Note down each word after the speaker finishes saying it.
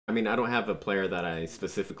I mean, I don't have a player that I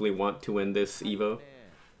specifically want to win this EVO.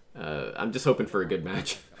 I'm just hoping for a good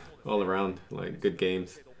match all around, like good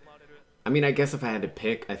games. I mean, I guess if I had to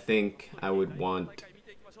pick, I think I would want...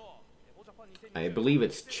 I believe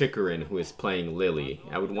it's Chikurin who is playing Lily.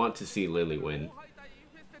 I would want to see Lily win.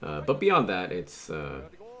 But beyond that, it's...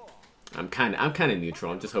 I'm kind of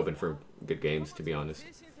neutral. I'm just hoping for good games, to be honest.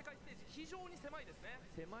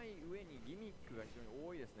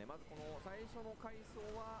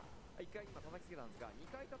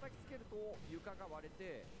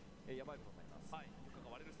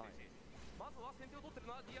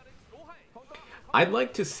 I'd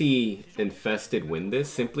like to see Infested win this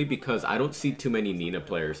simply because I don't see too many Nina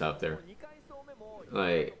players out there.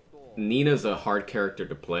 Like, Nina's a hard character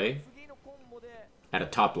to play at a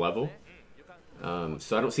top level.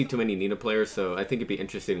 So I don't see too many Nina players, so I think it'd be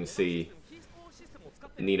interesting to see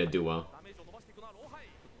Nina do well.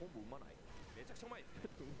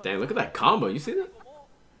 Damn, look at that combo. You see that?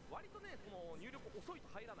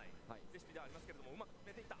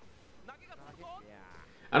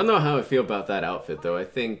 I don't know how I feel about that outfit though. I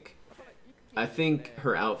think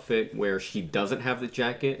her outfit where she doesn't have the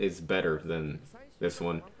jacket is better than this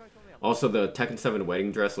one. Also, the Tekken 7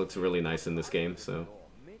 wedding dress looks really nice in this game, so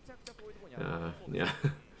yeah.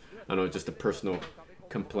 I don't know, just a personal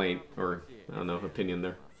complaint or I don't know, opinion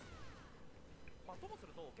there.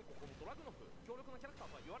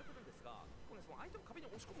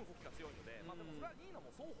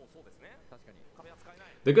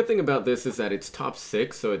 The good thing about this is that it's top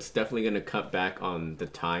 6, so it's definitely going to cut back on the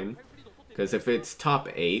time. Because if it's top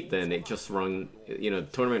 8, then it just the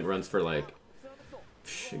tournament runs for like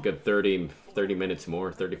a good 30 minutes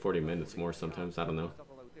more, 40 minutes more sometimes, I don't know.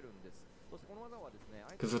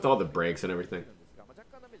 Because with all the breaks and everything.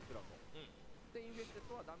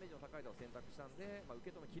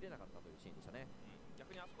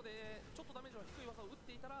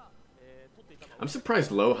 I'm surprised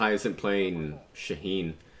LowHigh isn't playing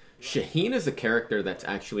Shaheen. Shaheen is a character that's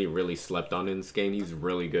actually really slept on in this game. He's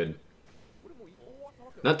really good.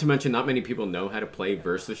 Not to mention, not many people know how to play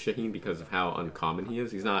versus Shaheen because of how uncommon he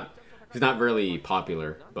is. He's not really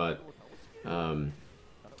popular, but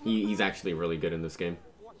he's actually really good in this game.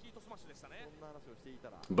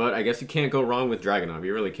 But I guess you can't go wrong with Dragunov.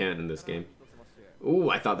 You really can't in this game. Ooh,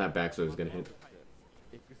 I thought that backswing was gonna hit.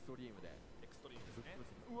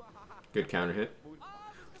 Good counter hit.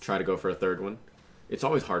 Try to go for a third one. It's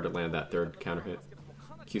always hard to land that third counter hit.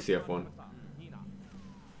 QCF1.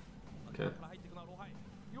 Okay.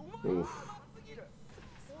 Oof.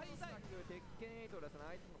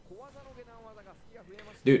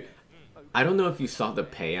 Dude, I don't know if you saw the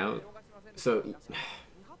payout. So,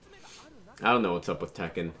 I don't know what's up with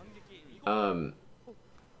Tekken.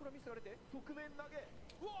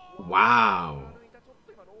 Wow.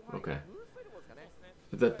 Okay.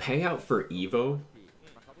 The payout for EVO,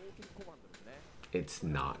 it's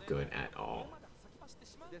not good at all.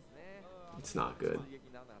 It's not good.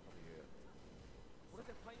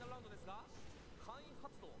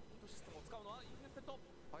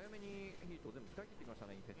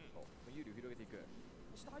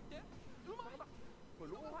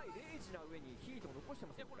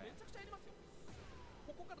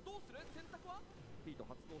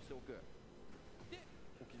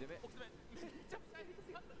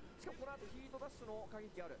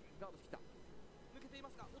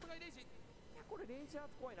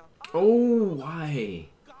 Oh, why?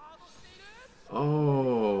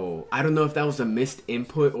 Oh, I don't know if that was a missed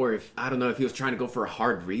input or if, I don't know if he was trying to go for a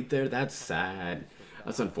hard read there. That's sad.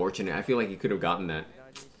 That's unfortunate. I feel like he could have gotten that.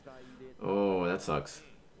 Oh, that sucks.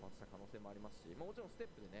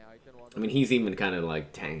 I mean, he's even kind of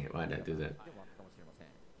like, dang it, why did I do that?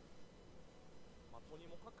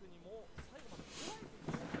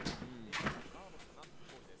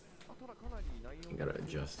 I gotta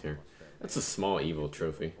adjust here. That's a small EVO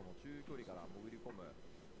trophy.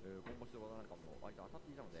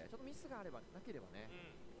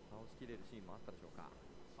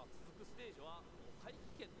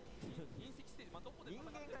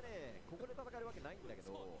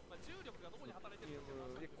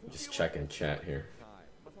 Just checking chat here.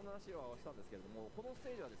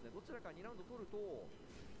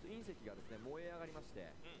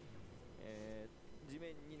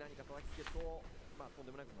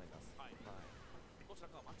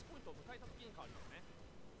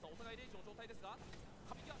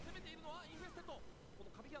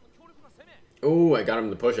 Oh, I got him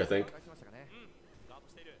to push, I think.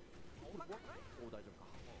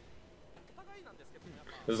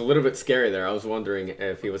 It was a little bit scary there. I was wondering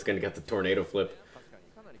if he was going to get the tornado flip.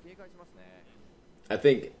 I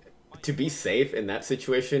think to be safe in that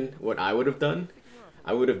situation, what I would have done,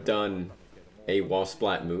 I would have done a wall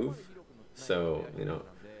splat move. So, you know,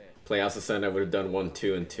 play House of Sun, I would have done 1,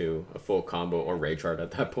 2, and 2, a full combo or rage art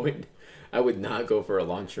at that point. I would not go for a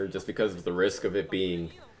launcher just because of the risk of it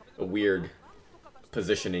being a weird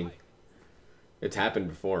positioning. It's happened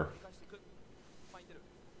before.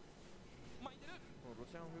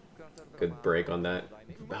 Good break on that.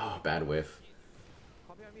 Oh, bad whiff.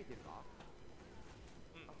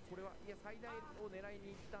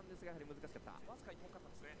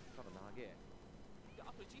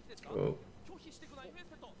 Oh.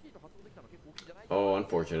 Oh,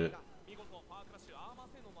 unfortunate.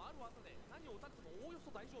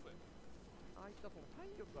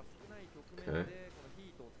 Okay.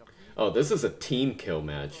 Oh, this is a team kill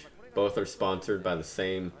match. Both are sponsored by the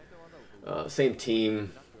same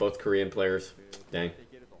team. Both Korean players. Dang.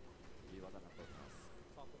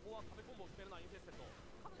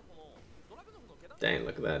 Dang,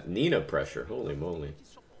 look at that. Nina pressure. Holy moly.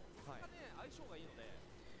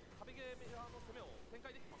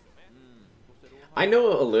 I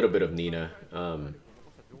know a little bit of Nina.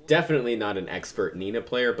 Definitely not an expert Nina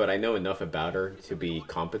player, but I know enough about her to be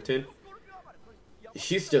competent.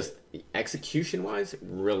 She's just, execution-wise,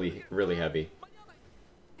 really, really heavy.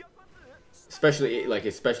 Especially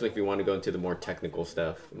if you want to go into the more technical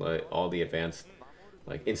stuff, like all the advanced,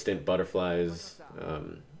 like instant butterflies,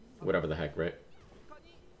 whatever the heck, right?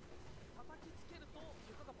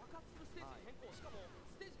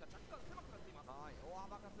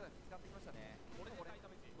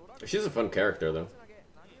 She's a fun character, though.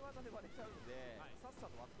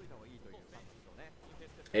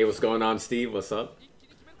 Hey, what's going on, Steve? What's up?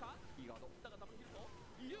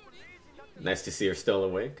 Nice to see her still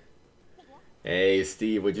awake. Hey,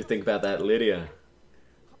 Steve, what'd you think about that Lydia?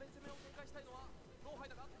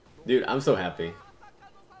 Dude, I'm so happy.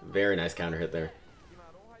 Very nice counter hit there.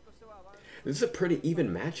 This is a pretty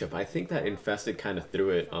even matchup. I think that Infested kind of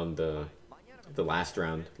threw it on the last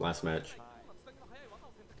round, last match.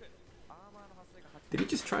 Did he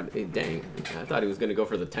just try to... Hey, dang. I thought he was going to go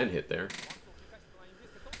for the 10 hit there.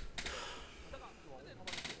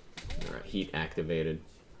 Alright, heat activated.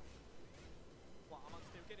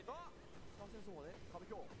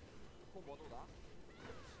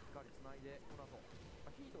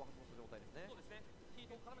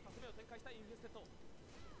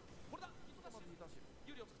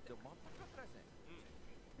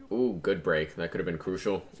 Ooh, good break. That could have been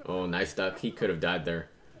crucial. Oh, nice duck. He could have died there.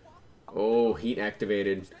 Oh, heat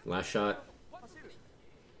activated. Last shot.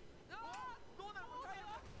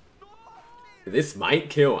 This might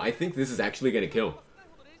kill. I think this is actually going to kill.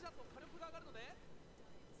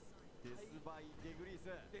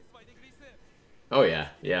 Oh, yeah.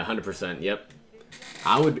 Yeah, 100%. Yep.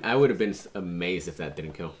 I would have been amazed if that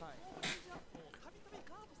didn't kill.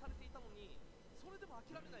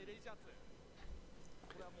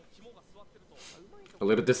 A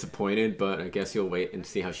little disappointed, but I guess you'll wait and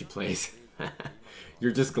see how she plays.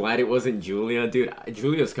 You're just glad it wasn't Julia? Dude,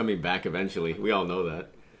 Julia's coming back eventually. We all know that.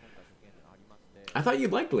 I thought you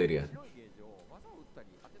liked Lydia.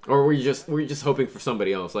 Or were you just hoping for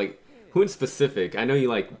somebody else? Like, who in specific? I know you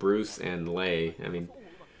like Bruce and Lei. I mean,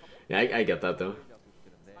 yeah, I get that, though.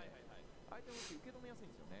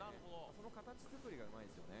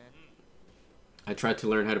 I tried to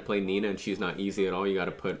learn how to play Nina, and she's not easy at all. You gotta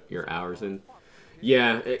put your hours in.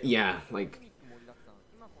 Yeah, yeah, like,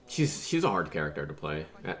 she's a hard character to play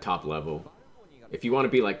at top level. If you want to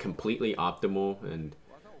be, like, completely optimal and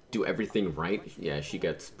do everything right, yeah, she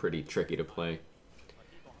gets pretty tricky to play.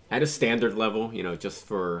 At a standard level, you know, just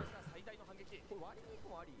for...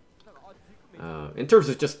 in terms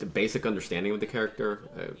of just the basic understanding of the character,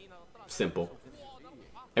 simple.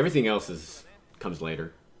 Everything else comes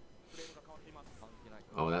later.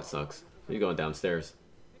 Oh, that sucks. You're going downstairs.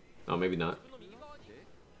 Oh, maybe not.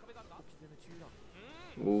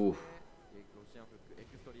 Ooh.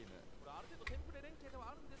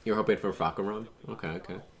 You're hoping for Fakaron? Okay,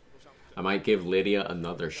 okay. I might give Lydia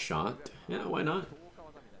another shot. Yeah, why not?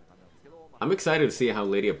 I'm excited to see how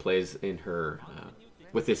Lydia plays in her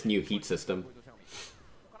with this new heat system.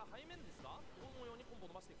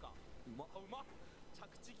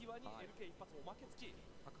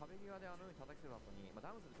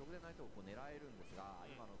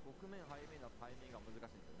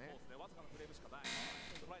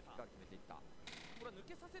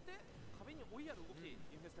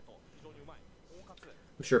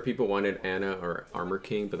 I'm sure people wanted Anna or Armor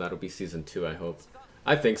King, but that'll be season 2, I hope.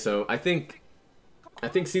 I think so. I think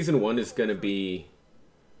season 1 is gonna be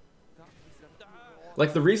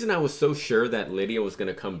Like, the reason I was so sure that Lydia was going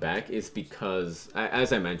to come back is because,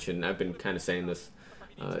 as I mentioned, I've been kind of saying this,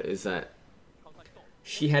 is that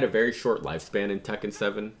she had a very short lifespan in Tekken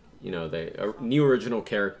 7. You know, a new original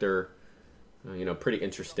character, you know, pretty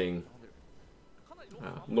interesting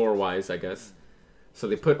lore-wise, I guess. So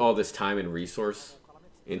they put all this time and resource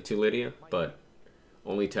into Lydia, but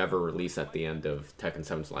only to have her release at the end of Tekken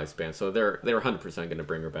 7's lifespan. So they're 100% going to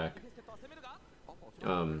bring her back.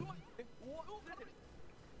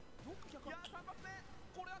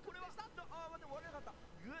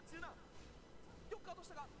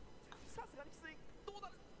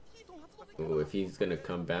 Ooh, if he's going to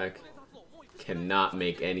come back, cannot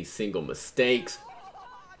make any single mistakes.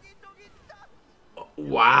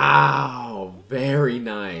 Wow, very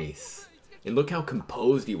nice. And look how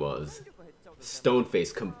composed he was. Stone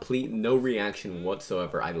face, complete, no reaction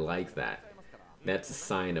whatsoever. I like that. That's a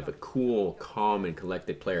sign of a cool, calm, and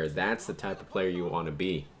collected player. That's the type of player you want to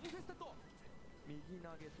be.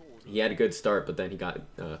 He had a good start, but then he got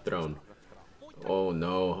thrown. Oh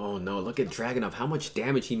no, oh no. Look at Dragunov. How much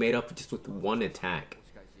damage he made up just with one attack.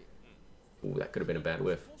 Ooh, that could have been a bad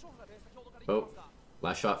whiff. Oh,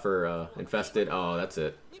 last shot for Infested. Oh, that's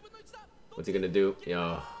it. What's he going to do?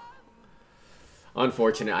 Yeah.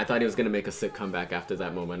 Unfortunate. I thought he was going to make a sick comeback after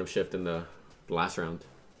that momentum shift in the last round.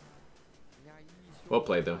 Well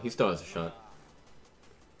played, though. He still has a shot.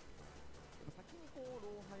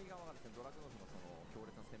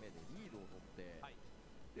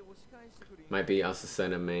 Might be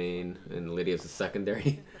Asusena main and Lydia's a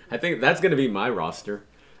secondary. I think that's going to be my roster.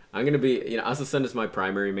 I'm going to be, you know, Asusena's my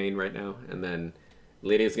primary main right now, and then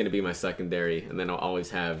Lydia's going to be my secondary, and then I'll always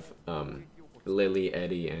have Lily,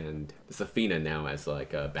 Eddie, and Zafina now as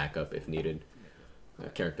like a backup if needed.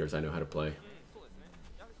 Characters I know how to play.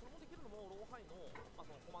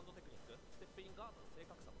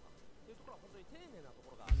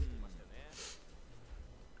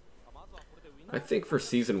 I think for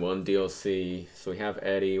Season 1 DLC, so we have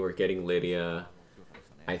Eddie, we're getting Lydia.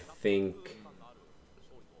 I think...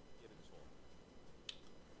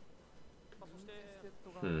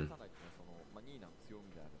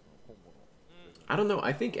 I don't know.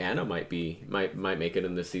 I think Anna might make it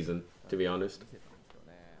in this season, to be honest.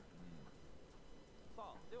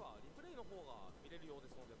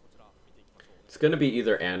 It's gonna be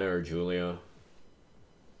either Anna or Julia.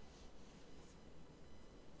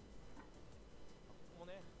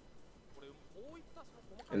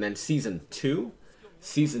 And then Season 2?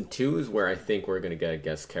 Season 2 is where I think we're gonna get a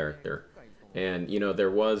guest character. And, you know,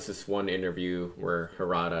 there was this one interview where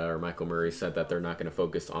Harada or Michael Murray said that they're not going to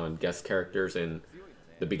focus on guest characters in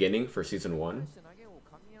the beginning for Season 1.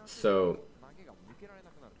 So,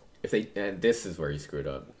 if they... And this is where he screwed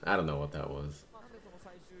up. I don't know what that was.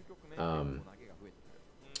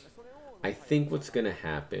 I think what's going to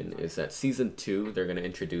happen is that Season 2, they're going to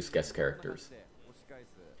introduce guest characters.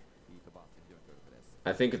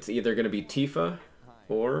 I think it's either going to be Tifa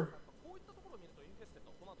or...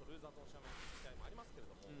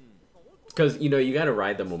 Because, you know, you got to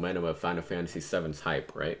ride the momentum of Final Fantasy VII's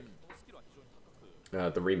hype, right?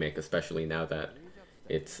 The remake, especially now that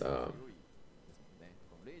it's,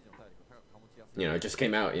 you know, it just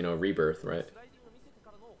came out, you know, Rebirth, right?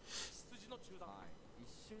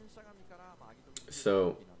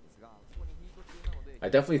 So, I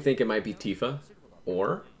definitely think it might be Tifa,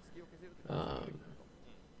 or,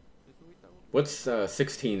 what's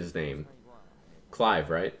 16's name? Clive,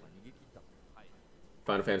 right?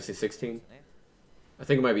 Final Fantasy 16? I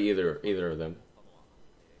think it might be either of them.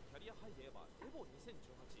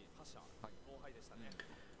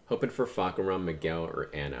 Hoping for Fakuram, Miguel, or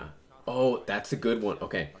Anna. Oh, that's a good one.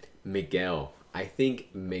 Okay, Miguel. I think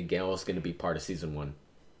Miguel is going to be part of Season 1.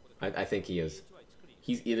 I think he is.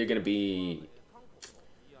 He's either going to be...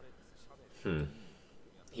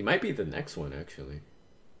 He might be the next one, actually.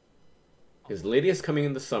 Because Lydia's coming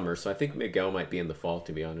in the summer, so I think Miguel might be in the fall,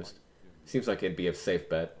 to be honest. Seems like it'd be a safe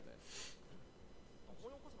bet.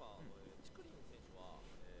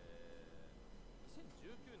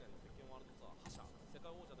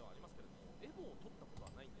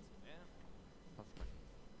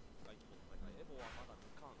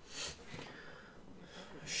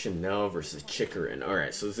 Chanel versus Chikurin.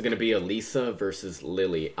 Alright, so this is going to be Elisa versus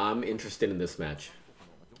Lily. I'm interested in this match.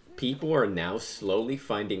 People are now slowly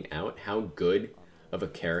finding out how good of a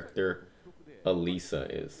character Elisa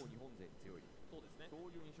is.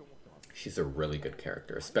 She's a really good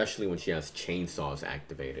character, especially when she has chainsaws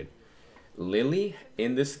activated. Lily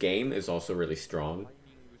in this game is also really strong.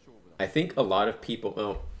 I think a lot of people...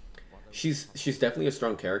 Oh, she's definitely a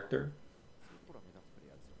strong character.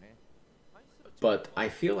 But I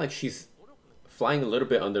feel like she's flying a little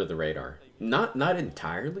bit under the radar. Not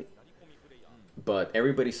entirely, but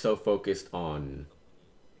everybody's so focused on,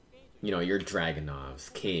 you know, your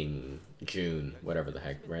Dragunovs, King, June, whatever the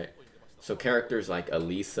heck, right? So characters like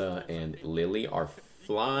Elisa and Lily are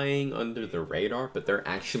flying under the radar, but they're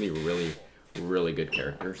actually really, really good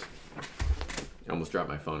characters. I almost dropped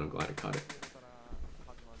my phone. I'm glad I caught it.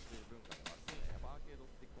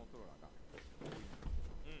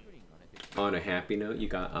 On a happy note, you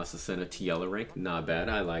got Asusena to yellow rank. Not bad.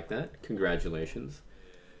 I like that. Congratulations.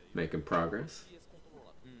 Making progress.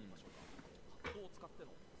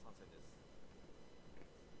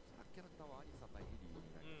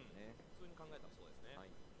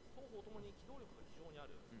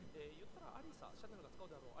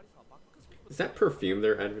 Is that perfume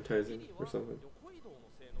they're advertising or something?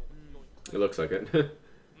 It looks like it.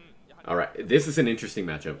 All right, this is an interesting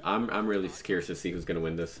matchup. I'm really curious to see who's gonna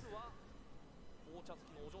win this.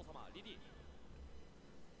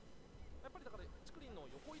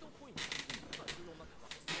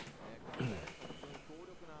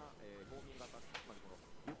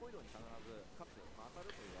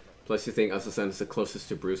 Plus, you think Asusena is the closest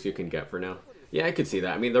to Bruce you can get for now? Yeah, I could see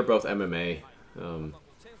that. I mean, they're both MMA. I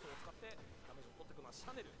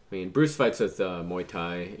mean, Bruce fights with Muay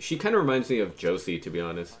Thai. She kind of reminds me of Josie, to be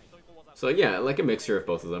honest. So yeah, like a mixture of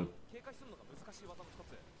both of them.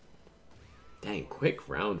 Dang, quick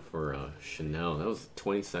round for Chanel. That was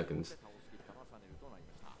 20 seconds.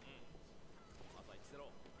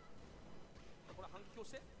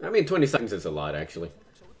 I mean, 20 seconds is a lot, actually.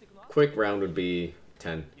 Quick round would be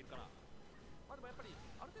 10.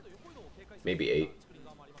 Maybe 8.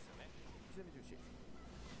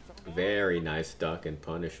 Very nice duck and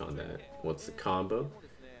punish on that. What's the combo?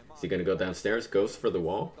 Is he gonna go downstairs? Goes for the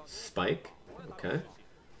wall. Spike. Okay.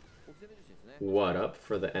 What up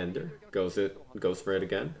for the ender? Goes for it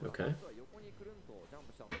again. Okay.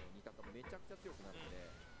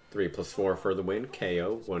 3+4 for the win.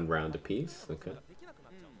 KO. 1 round apiece. Okay.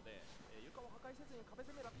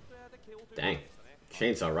 Dang.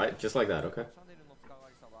 Chainsaw, right? Just like that. Okay.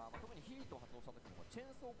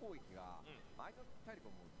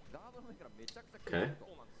 Okay.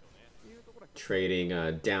 Trading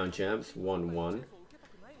down jabs, 1-1.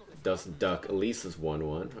 Doesn't duck Elisa's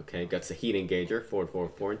 1-1. Okay, got a heat engager,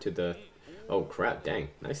 4-4-4 into the... Oh crap, dang.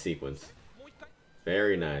 Nice sequence.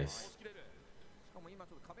 Very nice.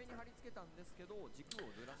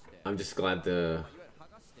 I'm just glad the...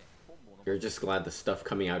 You're just glad the stuff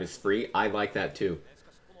coming out is free. I like that too.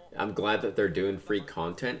 I'm glad that they're doing free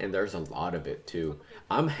content, and there's a lot of it too.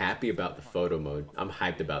 I'm happy about the photo mode. I'm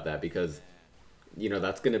hyped about that because, you know,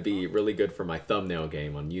 that's going to be really good for my thumbnail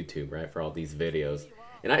game on YouTube, right? For all these videos.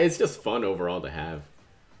 And it's just fun overall to have.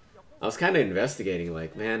 I was kind of investigating,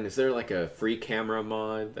 like, man, is there like a free camera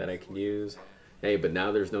mod that I can use? Hey, but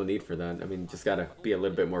now there's no need for that. I mean, just got to be a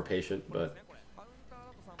little bit more patient, but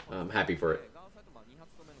I'm happy for it.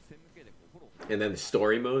 And then the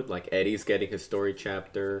story mode, like Eddie's getting his story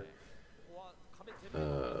chapter.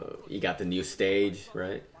 You got the new stage,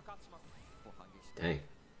 right? Dang.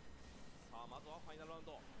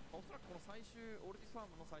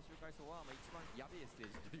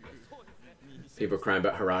 People crying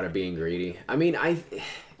about Harada being greedy. I mean,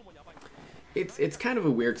 it's kind of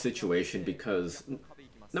a weird situation because,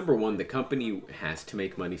 number one, the company has to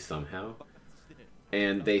make money somehow.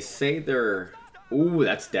 And they say they're... Ooh,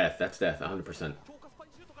 that's death. That's death, 100%.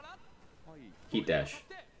 Heat dash.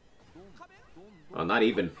 Oh, not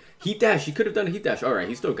even. Heat dash. He could have done a heat dash. All right,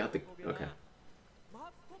 he still got the... Okay.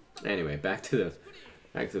 Anyway, back to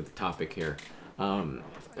the topic here.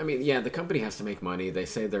 I mean, yeah, the company has to make money. They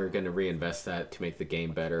say they're going to reinvest that to make the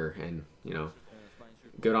game better, and, you know,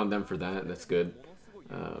 good on them for that. That's good.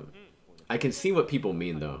 I can see what people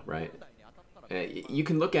mean, though, right? You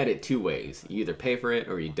can look at it two ways. You either pay for it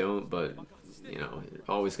or you don't, but, you know, you're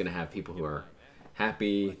always going to have people who are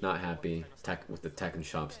happy, not happy, with the Tekken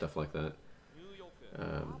shop, stuff like that.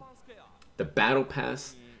 The Battle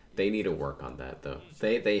Pass, they need to work on that, though.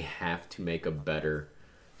 They have to make a better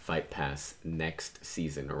Fight Pass next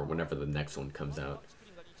season or whenever the next one comes out.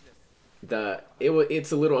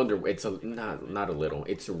 It's a little not a little.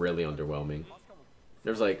 It's really underwhelming.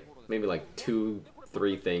 There's like maybe like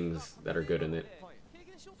 2-3 things that are good in it.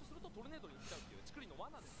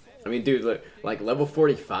 I mean, dude, look, like level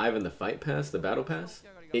 45 in the Fight Pass, the Battle Pass,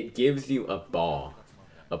 it gives you a ball,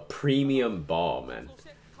 a premium ball, man.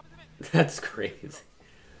 That's crazy.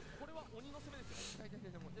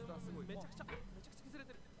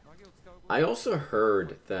 I also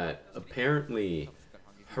heard that apparently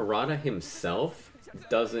Harada himself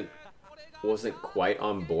wasn't quite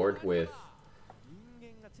on board with,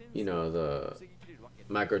 you know,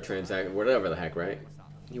 microtransaction, whatever the heck, right?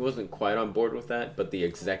 He wasn't quite on board with that, but the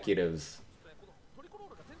executives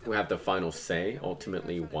who have the final say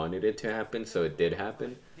ultimately wanted it to happen, so it did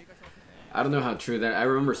happen. I don't know how true that. I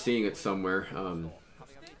remember seeing it somewhere.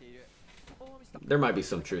 There might be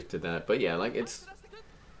some truth to that, but yeah, like it's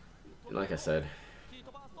like I said,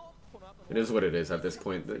 it is what it is at this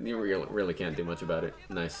point. You really can't do much about it.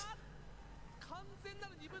 Nice.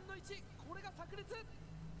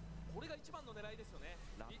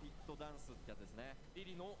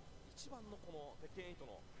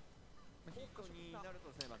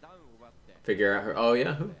 Figure out her. Oh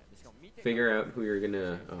yeah. Figure out who you're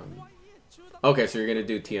gonna. Okay, so you're gonna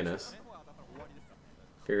do TNS.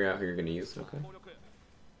 Figure out who you're gonna use. Okay.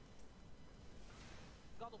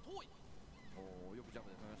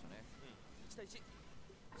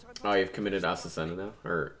 Oh, you've committed Asusena now,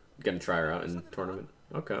 or gonna try her out in tournament.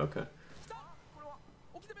 Okay, okay.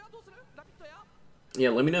 Yeah,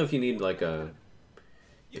 let me know if you need like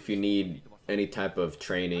if you need any type of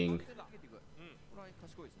training,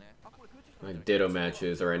 like ditto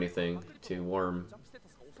matches or anything to warm.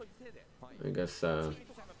 I guess to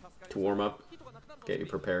warm up, get you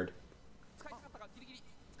prepared.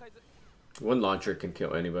 One launcher can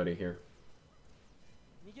kill anybody here.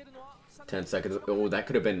 10 seconds. Oh, that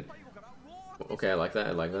could have been. Okay, I like that.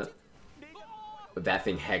 I like that. But that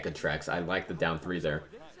thing hecka tracks. I like the down 3 there.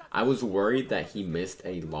 I was worried that he missed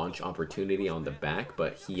a launch opportunity on the back,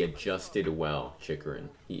 but he adjusted well, Chikurin.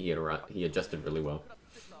 He adjusted really well.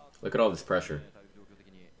 Look at all this pressure.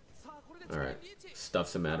 Alright.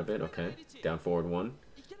 Stuffs him out a bit. Okay. Down forward 1.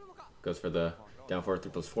 Goes for the down forward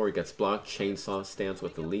 3+4. He gets blocked. Chainsaw stance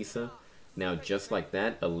with Elisa. Now, just like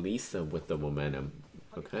that, Elisa with the momentum.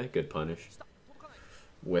 Okay. Good punish.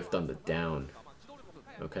 Whiffed on the down.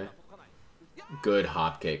 Okay. Good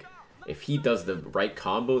hop kick. If he does the right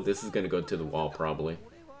combo, this is going to go to the wall probably.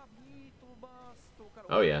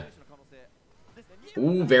 Oh, yeah.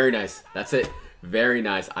 Ooh, very nice. That's it. Very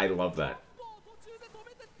nice. I love that.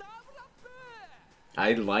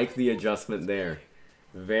 I like the adjustment there.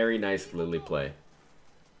 Very nice Lily play.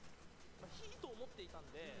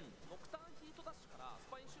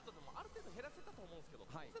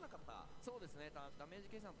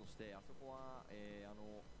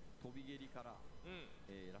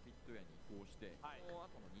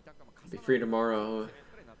 Be free tomorrow.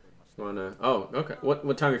 You wanna? Oh, okay.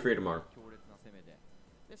 What time are you free tomorrow?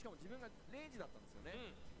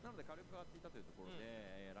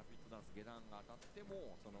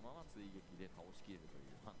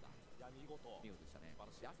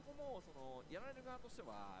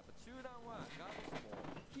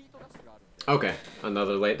 Okay,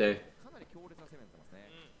 another late day.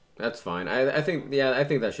 That's fine. I think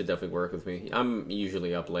that should definitely work with me. I'm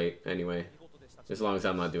usually up late anyway, as long as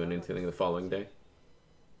I'm not doing anything the following day.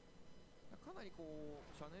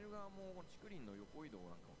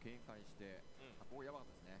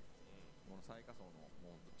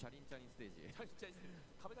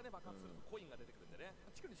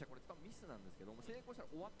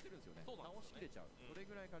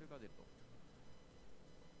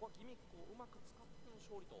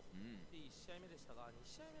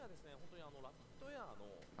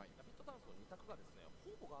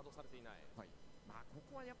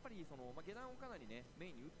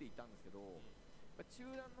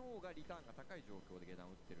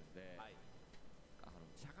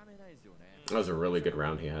 That was a really good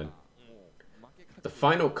round he had. The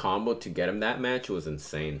final combo to get him that match was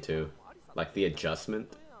insane too. Like the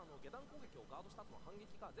adjustment.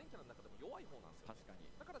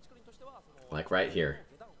 Like right here.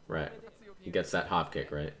 Right. He gets that hop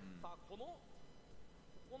kick, right?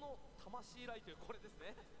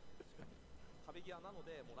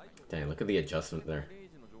 Dang, look at the adjustment there.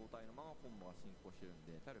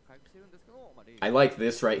 I like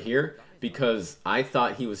this right here because I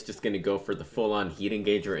thought he was just going to go for the full-on heat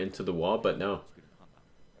engager into the wall, but no.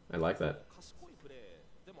 I like that.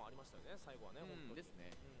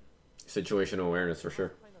 Situational awareness for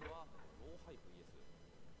sure.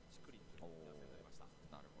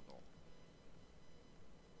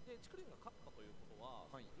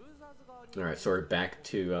 Alright, so we're back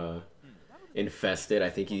to Infested. I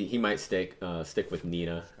think he might stick with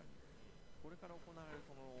Nina.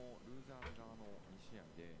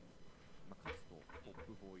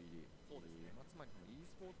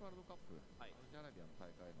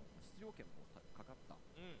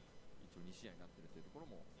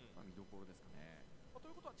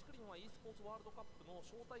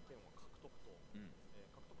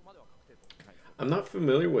 I'm not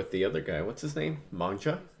familiar with the other guy. What's his name?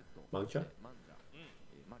 Mangja? Mangja?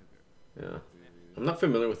 Yeah. I'm not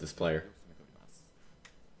familiar with this player.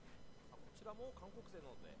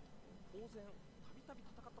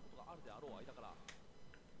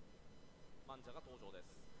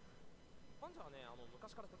 I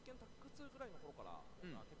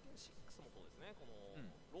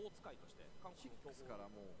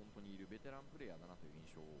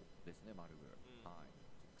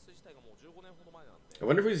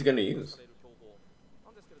wonder who he's gonna use.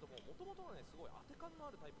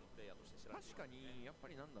 確かにやっぱ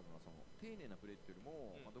りなんだろうな、その丁寧なプレーっていうよ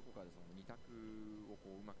りも、どこかでその2択を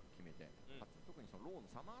こううまく決めて、特にそのローの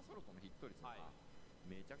サマーソルトのヒット率が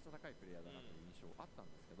めちゃくちゃ高いプレイヤーだなという印象あったん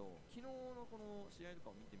ですけど、昨日のこの試合と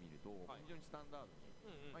かを見てみると、非常にスタンダードに、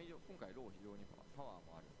今回ロー非常にパワー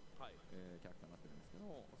もある、キャラクターになってるんですけ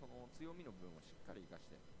ど、その強みの部分をしっかり生かし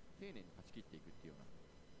て丁寧に勝ち切っていくっていうよう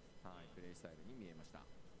な、プレイスタイルに見えました。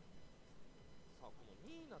さあこの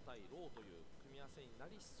ニーナ対ローという組み合わせにな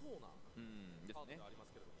りそうなカードではありま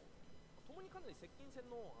すけれども、ともにかなり接近戦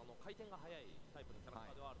の回転が速いタイプのキャラク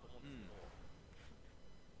ターではあると思うんですけど、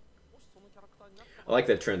もしそのキャラクターになった I like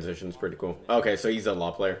that transition. It's pretty cool. Okay, so he's a law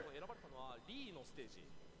player. 選ばれたのはリーのステージ。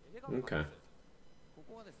Okay. こ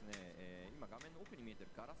こはですね、今画面の奥に見えてる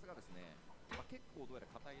ガラスがですね、結構どうやら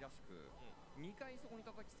硬いらしく、2回そこに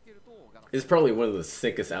叩きつけるとガラス。It's probably one of the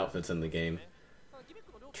sickest outfits in the game.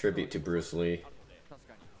 Tribute to Bruce Lee. 確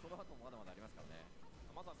かにその後もまだまだありますからね。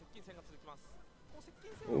まずは接近戦が続きます。接近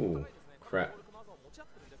戦 Ooh, crap. まずは持ち合っ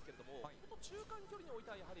てるんですけれども、中間距離において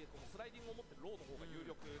はやはりこのスライディングを持ってるローの方が有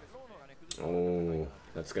力ですね。 Oh,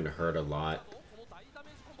 that's gonna hurt a lot. この大ダ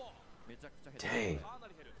メージコンボ。めちゃくちゃ減 Dang. かな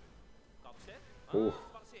り減る。ガードして。 Ooh. 素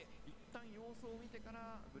晴らしい。一旦様子を見てか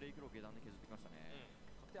らブレイクロー下段で削ってきましたね。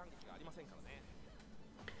確定反撃がありませんからね。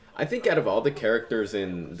 I think out of all the characters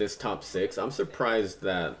in this top 6, I'm surprised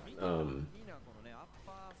that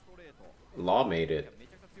Law made it.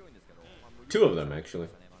 2 of them actually,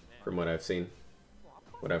 from what I've seen,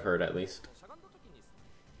 what I've heard at least. しゃがんだ時に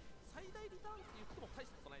最大リターンって言っても大し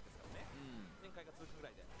たことないですからね。展開が続くぐら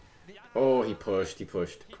いで。 Oh, he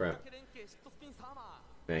pushed. Crap.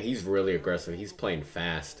 Man, he's really aggressive. He's playing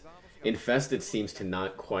fast. Infested seems to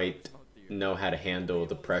not quite know how to handle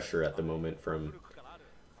the pressure at the moment from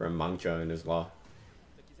Mangja and his law.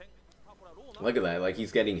 Look at that. Like,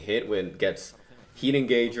 he's getting hit when gets heat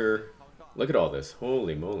engager. Look at all this.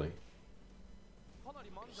 Holy moly.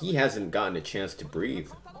 He hasn't gotten a chance to breathe.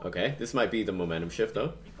 Okay, this might be the momentum shift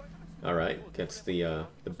though. Alright, gets the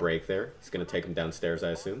break there. It's gonna take him downstairs, I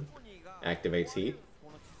assume. Activates heat.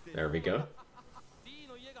 There we go.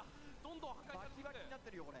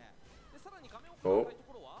 Oh.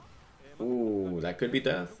 Ooh, that could be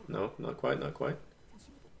death. No, not quite, not quite.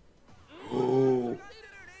 Ooh.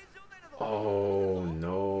 Oh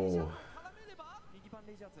no.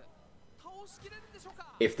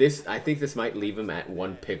 If this, I think this might leave him at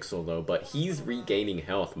 1 pixel though, but he's regaining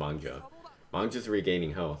health, Mangja. Mangja's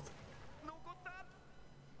regaining health.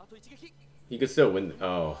 He could still win.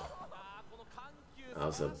 Oh. That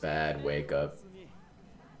was a bad wake up.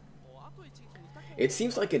 It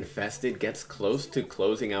seems like Infested gets close to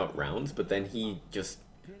closing out rounds, but then he just...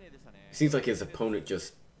 Seems like his opponent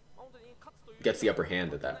just gets the upper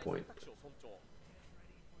hand at that point.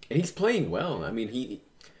 And he's playing well. I mean, he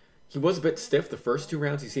was a bit stiff the first 2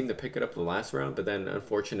 rounds. He seemed to pick it up the last round, but then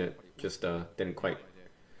unfortunate, just didn't quite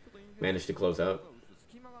manage to close out.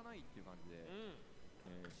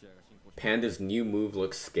 Panda's new move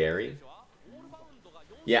looks scary.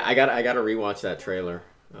 Yeah, I gotta rewatch that trailer,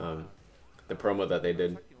 the promo that they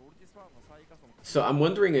did. So I'm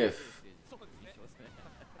wondering if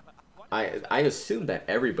I assume that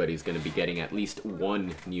everybody's gonna be getting at least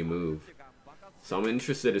 1 new move. So I'm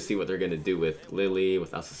interested to see what they're gonna do with Lily,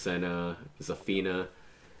 with Azucena, Zafina.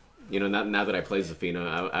 You know, now that I play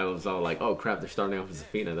Zafina, I was all like, oh crap, they're starting off with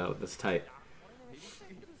Zafina. That's tight.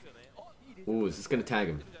 Ooh, is this gonna tag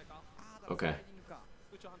him? Okay.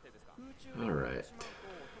 Alright.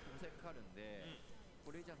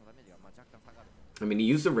 I mean, he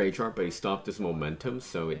used the Rage Art, but he stopped his momentum,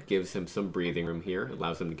 so it gives him some breathing room here.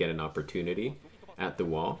 Allows him to get an opportunity at the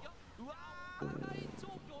wall. Ooh.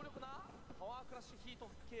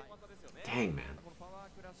 Dang, man.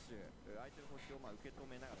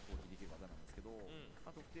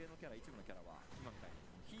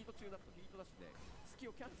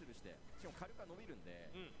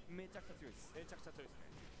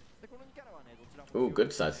 Ooh,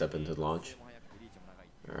 good sidestep into the launch.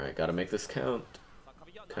 Alright, gotta make this count.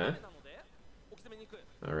 Okay.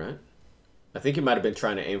 Alright. I think he might have been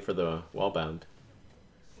trying to aim for the wall bound.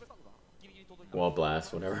 Wall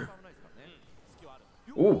blast, whatever.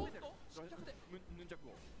 Ooh!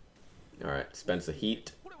 Alright, spends the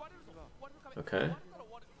heat. Okay.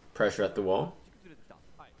 Pressure at the wall.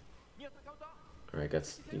 Alright,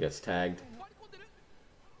 he gets tagged.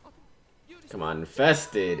 Come on,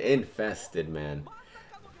 Infested, man.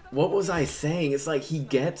 what was I saying? It's like he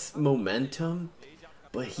gets momentum,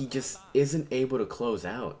 but he just isn't able to close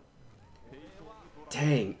out.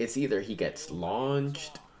 Dang, it's either he gets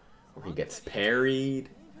launched, or he gets parried,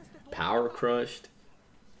 power crushed.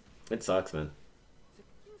 It sucks, man.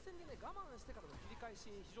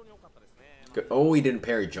 Good. Oh, he didn't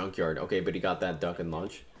parry Junkyard. Okay, but he got that duck and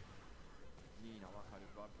launch.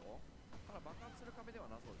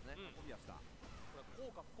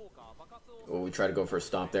 Oh, we try to go for a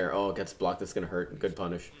stop there. Oh, it gets blocked. That's gonna hurt. Good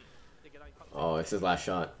punish. Oh, it's his last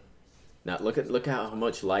shot. Now look how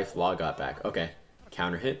much life Law got back. Okay,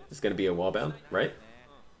 counter hit. It's gonna be a wall bound, right?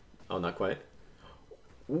 Oh, not quite.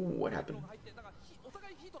 Ooh, what happened?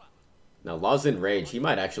 Now Law's in rage. He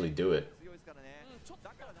might actually do it.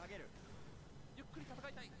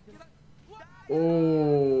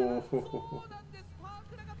 Oh.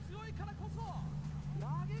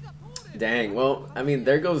 Dang, well, I mean,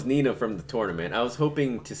 there goes Nina from the tournament. I was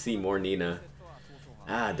hoping to see more Nina.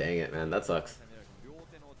 Ah, dang it, man. That sucks.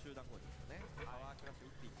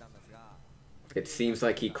 It seems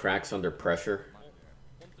like he cracks under pressure.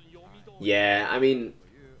 Yeah, I mean,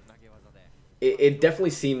 it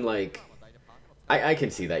definitely seemed like... I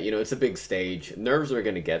can see that. You know, it's a big stage. Nerves are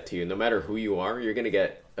going to get to you. No matter who you are, you're going to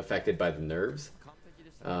get affected by the nerves.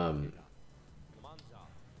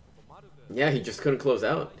 Yeah, he just couldn't close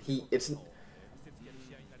out.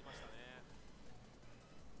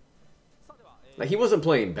 Like, he wasn't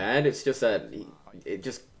playing bad. It's just that it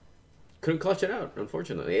just couldn't clutch it out.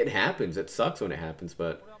 Unfortunately, it happens. It sucks when it happens,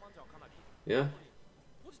 but yeah.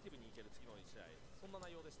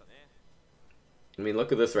 I mean,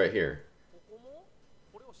 look at this right here.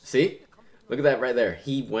 See? Look at that right there.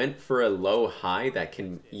 He went for a low high that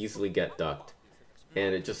can easily get ducked,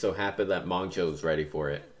 and it just so happened that Mangja was ready for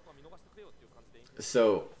it.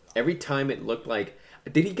 So every time it looked like...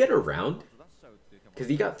 Did he get around? Because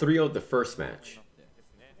he got 3-0'd the first match.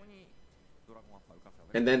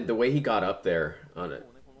 And then the way he got up there on it,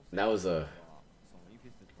 that was a...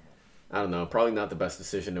 I don't know, probably not the best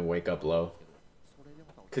decision to wake up low.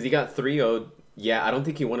 Because he got 3-0'd. Yeah, I don't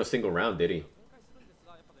think he won a single round, did he?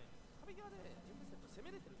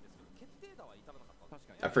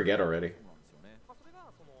 I forget already.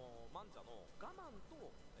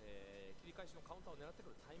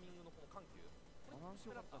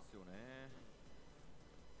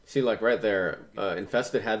 See, like right there,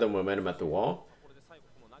 Infested had the momentum at the wall.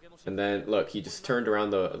 And then, look, he just turned around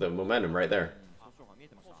the momentum right there.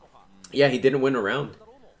 Yeah, he didn't win a round.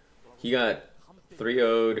 He got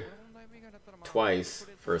 3-0'd twice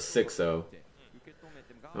for a 6-0.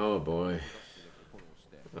 Oh, boy.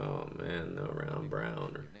 Oh, man, no round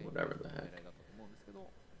brown or whatever the heck.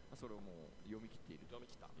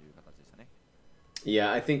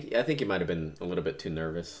 Yeah, I think he might have been a little bit too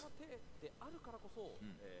nervous.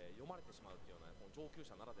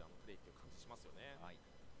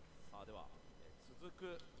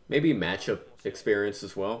 Maybe matchup experience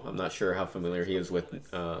as well. I'm not sure how familiar he is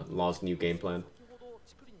with Law's new game plan.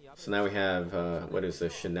 So now we have, what is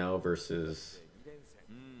this, Chanel versus...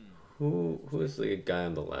 Who is the guy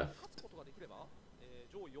on the left?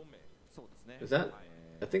 Is that...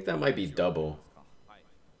 I think that might be Double.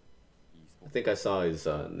 I think I saw his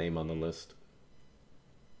name on the list.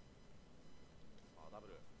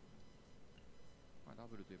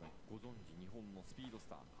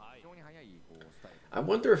 I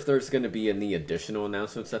wonder if there's going to be any additional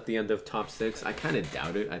announcements at the end of Top 6. I kind of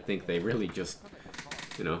doubt it. I think they really just,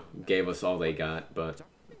 you know, gave us all they got. But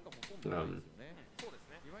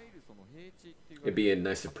it'd be a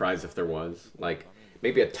nice surprise if there was. Like,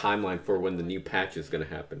 maybe a timeline for when the new patch is going to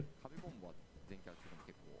happen.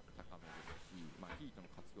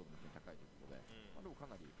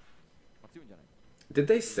 Did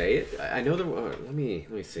they say it? I know there were... Let me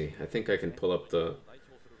see. I think I can pull up the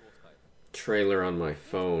trailer on my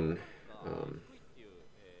phone.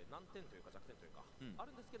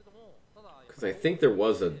 Because I think there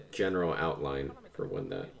was a general outline for when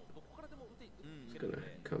that is going to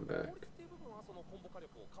come back.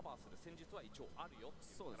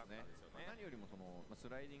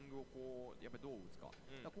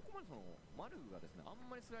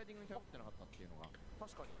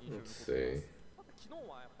 Let's see.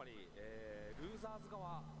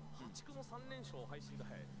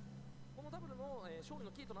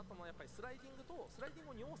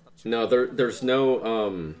 No,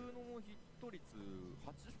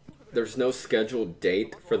 there's no scheduled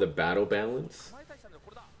date for the battle balance.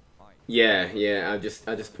 Yeah, I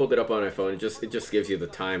just pulled it up on my phone. It just gives you the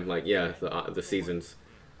time, like, yeah, the seasons.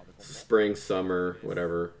 Spring, summer,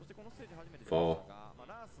 whatever, fall.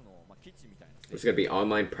 There's gonna be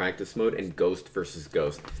online practice mode and Ghost versus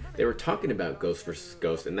Ghost. They were talking about Ghost versus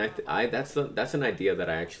Ghost, and that's an idea that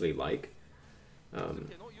I actually like.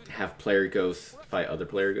 Have player Ghosts fight other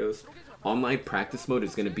player Ghosts. Online practice mode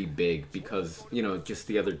is gonna be big because, you know, just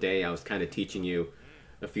the other day I was kind of teaching you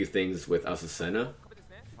a few things with Asusena.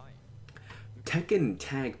 Tekken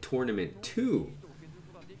Tag Tournament 2.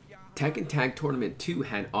 Tekken Tag Tournament 2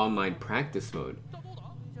 had online practice mode.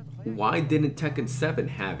 Why didn't Tekken 7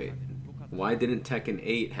 have it? Why didn't Tekken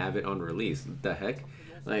 8 have it on release? What the heck?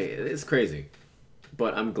 Like, it's crazy.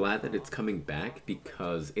 But I'm glad that it's coming back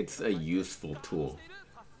because it's a useful tool.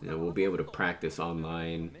 You know, we'll be able to practice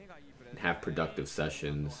online and have productive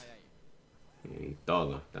sessions.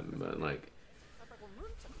 Like,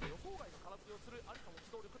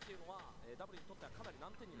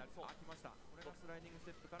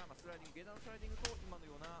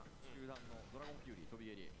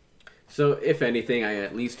 so, if anything, I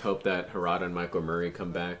at least hope that Harada and Michael Murray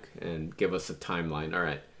come back and give us a timeline. All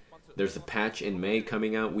right, there's a patch in May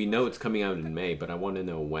coming out. We know it's coming out in May, but I want to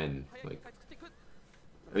know when. Like,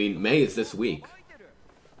 I mean, May is this week.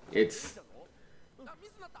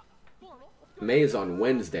 May is on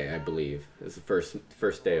Wednesday, I believe. It's the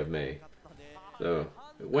first day of May. So,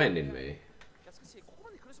 when in May?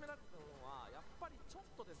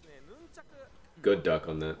 Good duck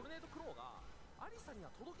on that.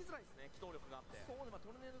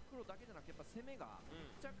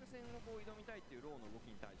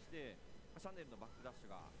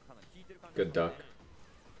 Good duck.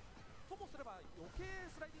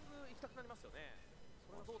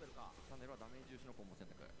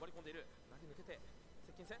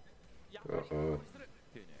 Uh-oh.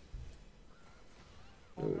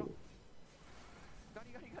 Ooh.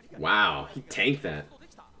 Wow, he tanked that.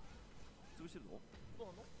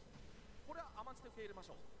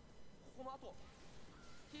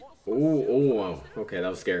 Oh, okay, that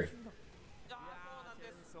was scary.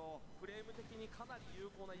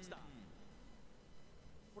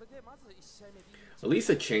 At least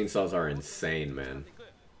the chainsaws are insane, man.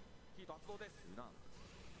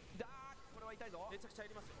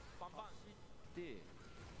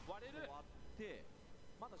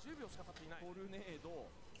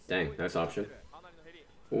 Dang, nice option.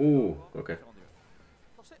 Ooh, okay.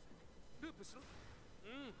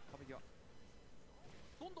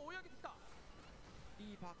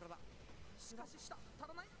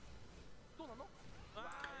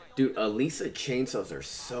 Dude, Elisa chainsaws are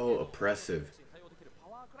so oppressive.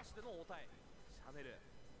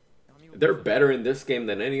 They're better in this game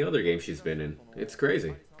than any other game she's been in. It's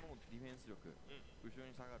crazy.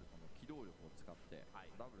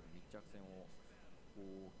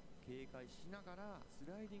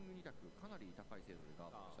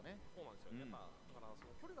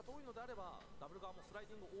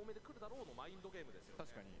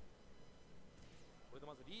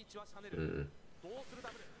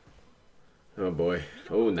 Oh boy.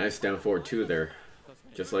 Oh, nice down forward two there.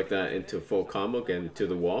 Just like that into full combo and to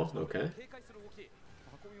the wall. Okay.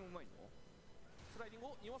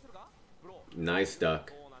 Nice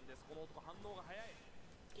duck.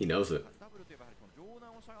 He knows it.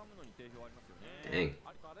 Dang.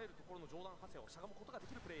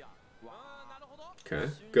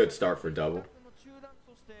 Okay. Good start for double.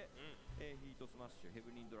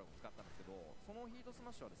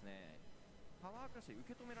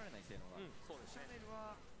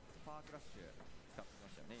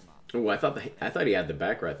 Oh, I thought he had the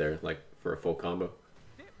back right there, like for a full combo.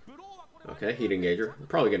 Okay, heat engager.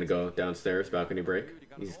 Probably gonna go downstairs, balcony break.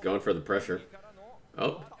 He's going for the pressure.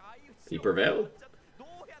 Oh, he prevailed.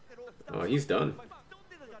 Oh, he's done.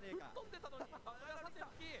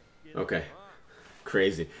 Okay,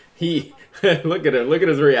 crazy. He look at him. Look at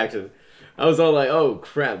his reaction. I was all like, "Oh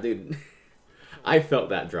crap, dude!" I felt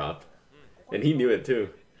that drop, and he knew it too.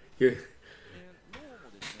 That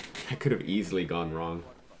could have easily gone wrong.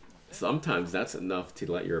 Sometimes that's enough to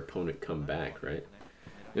let your opponent come back, right?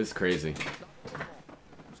 It's crazy.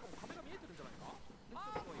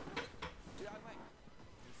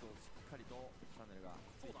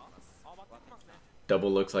 Double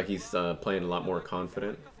looks like he's playing a lot more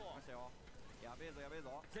confident.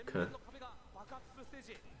 Okay.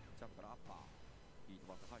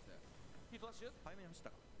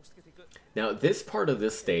 Now, this part of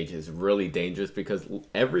this stage is really dangerous because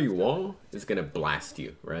every wall is going to blast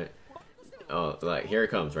you, right? Oh, like, here it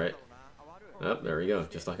comes, right? Oh, there we go,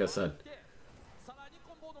 just like I said.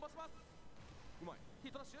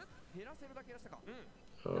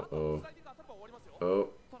 Uh-oh. Oh.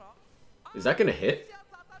 Is that going to hit?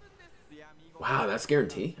 Wow, that's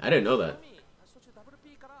guaranteed. I didn't know that.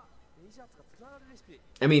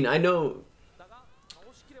 I mean, I know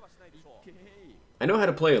I know how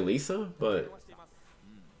to play Elisa, but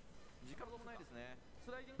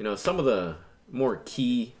you know, some of the more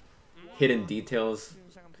key hidden details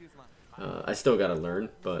I still gotta learn,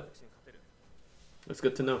 but it's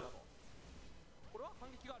good to know.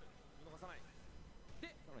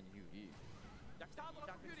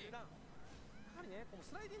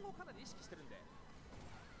 スライディングをかなり意識してるんで、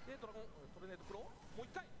でドラゴントルネードプロもう一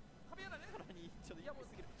回壁穴ね、さらにちょっといやもう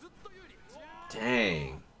すぎる、ずっと有利。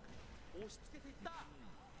 Dang. 押し付けていった。や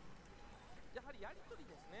はりやり取り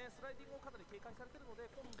ですね、スライディングをかなり警戒されてるので、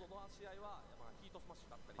今度の試合は、まあ、ヒートスマッシ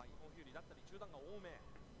ュだったり、日本フューリーだったり中段が多め。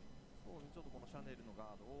そうね、ちょっとこのシャネルの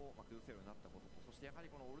ガードを崩せるようになったことと、そしてやはり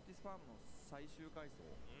このオルティスファームの最終階層、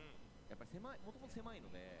やっぱり狭い、もともと狭い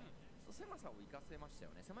ので、狭さを生かせました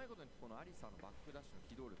よね。狭いことにこのアリサのバックダッシュの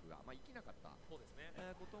機動力が、まあ、生きなかった、そうですね、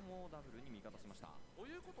こともダブルに味方しました。と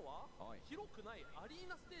いうことは、広くないアリ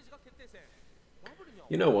ーナステージが決定戦。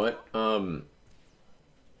You know what?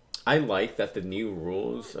 I like that the new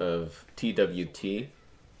rules of TWT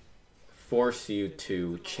force you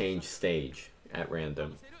to change stage at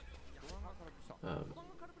random.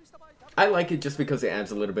 I like it just because it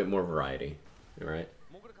adds a little bit more variety, right?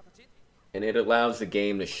 And it allows the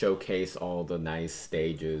game to showcase all the nice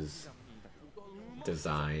stages,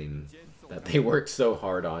 design that they worked so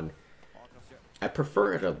hard on. I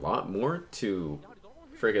prefer it a lot more to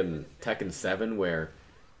friggin' Tekken 7, where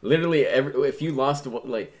literally if you lost,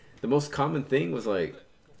 like, the most common thing was like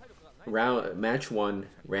match 1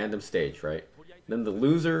 random stage, right? Then the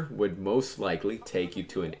loser would most likely take you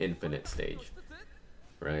to an infinite stage,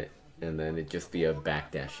 right? And then it'd just be a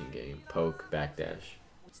backdashing game, poke, backdash.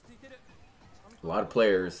 A lot of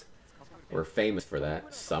players were famous for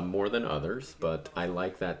that, some more than others, but I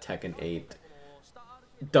like that Tekken 8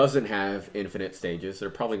 doesn't have infinite stages.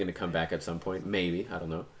 They're probably going to come back at some point, maybe, I don't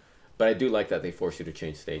know. But I do like that they force you to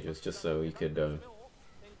change stages, just so you could, you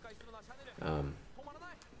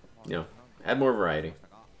know, add more variety.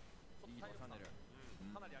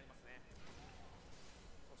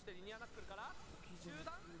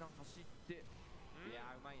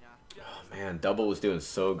 Oh man, Double was doing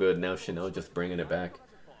so good. Now Chanel just bringing it back.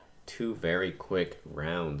 2 very quick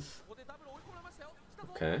rounds.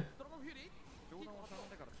 Okay.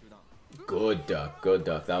 Good duck, good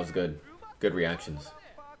duck. That was good. Good reactions.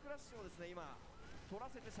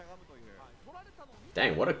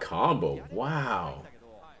 Dang, what a combo. Wow.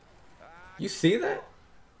 You see that?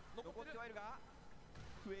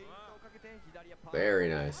 Very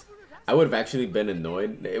nice. I would have actually been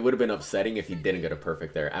annoyed. It would have been upsetting if he didn't get a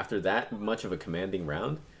perfect there. After that much of a commanding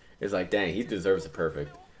round, it's like, dang, he deserves a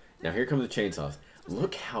perfect. Now here comes the chainsaws.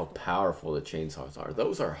 Look how powerful the chainsaws are.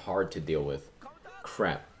 Those are hard to deal with.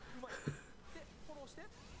 Crap.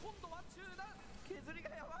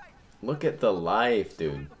 Look at the life,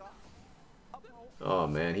 dude. Oh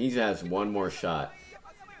man, he has one more shot.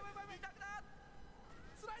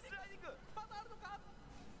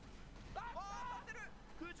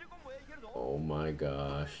 Oh my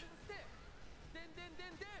gosh.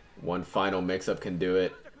 One final mix-up can do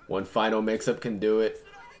it. One final mix-up can do it.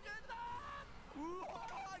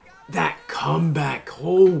 That comeback!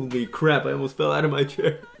 Holy crap, I almost fell out of my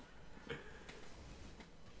chair.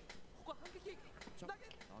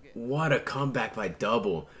 What a comeback by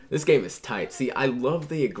Double. This game is tight. See, I love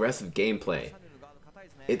the aggressive gameplay.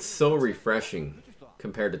 It's so refreshing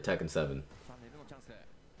compared to Tekken 7.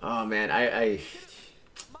 Oh man,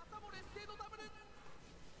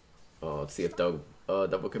 oh, let's see if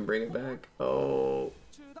Double can bring it back. Oh.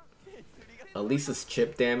 Elisa's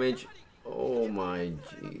chip damage. Oh my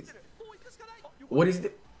jeez. What is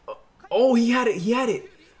it? Oh, he had it. He had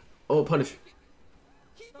it. Oh, punish.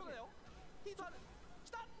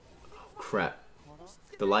 Oh, crap.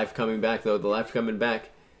 The life coming back, though. The life coming back.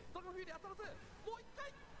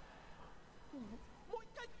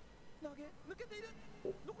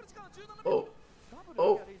 Oh.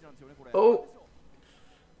 Oh. Oh.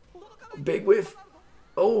 Big whiff.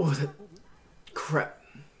 Oh. Crap.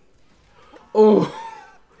 Oh.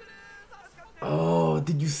 Oh,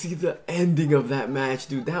 did you see the ending of that match,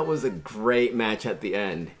 dude? That was a great match at the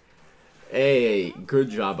end. Hey,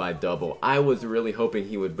 good job by Double. I was really hoping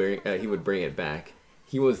he would bring it back.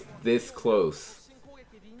 He was this close.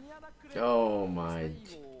 Oh my.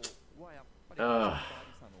 That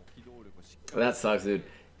sucks, dude.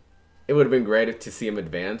 It would have been great to see him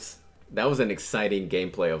advance. That was an exciting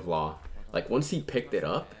gameplay of Law. Like, once he picked it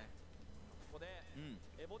up.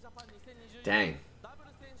 Dang.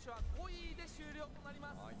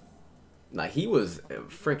 Like, he was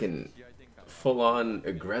freaking full-on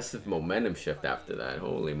aggressive momentum shift after that.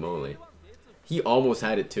 Holy moly. He almost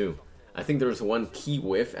had it too. I think there was one key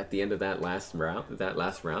whiff at the end of that last round.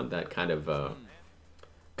 That kind of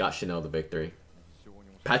got Chanel the victory.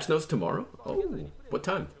 Patch notes tomorrow? Oh, what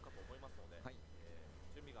time?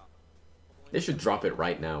 They should drop it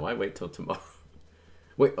right now. Why wait till tomorrow?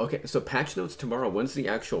 Wait, okay, so patch notes tomorrow. When's the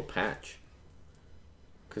actual patch?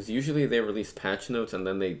 Because usually they release patch notes and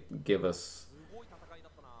then they give us...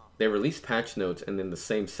 They release patch notes and in the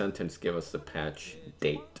same sentence give us the patch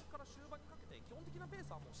date.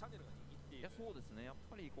 そうですね、やっ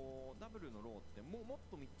ぱりこうダブルのローってもっ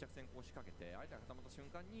と密着戦こう仕掛けて相手が固まった瞬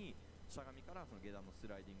間にしゃがみからその下段のス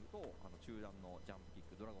ライディングと中段のジャンプキ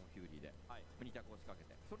ックドラゴンフューリーで2択を仕掛け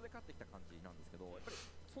てそれで勝ってきた感じなんですけど、やっぱり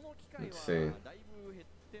その機会はだいぶ減っ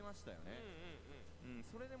てましたよね。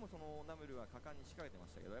それでもそのダブルは果敢に仕掛けてま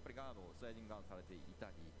したけど、やっぱりガードをスライディングガードされていた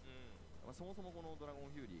り、そもそもこのドラゴ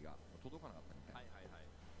ンフューリーが届かなかったみたいな。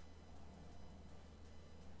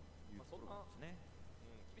そんなね。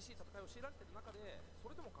厳しい戦いを強いられている中で、そ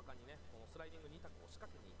れでも果敢にね、このスライディング2択を仕掛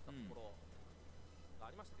けに行ったところが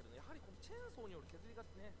ありましたけど、やはりこのチェーンソーによる削りが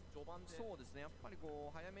ね、序盤で。そうですね、やっぱりこ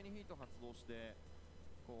う早めにヒート発動して、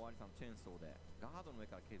こうアリさんチェーンソーでガードの上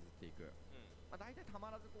から削っていく。大体たま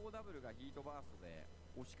らずこうダブルがヒートバーストで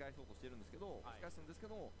押し返そうとしてるんですけど、押し返すんですけ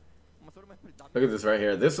ど、それもやっぱりダブル。Look at this right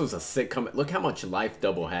here. This was a sick comeback. Look how much life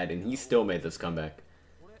Double had, and he still made this comeback.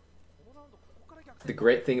 The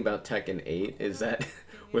great thing about Tekken 8 is that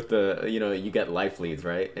with the, you get life leads,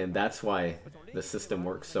 right? And that's why the system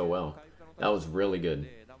works so well. That was really good.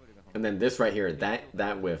 And then this right here,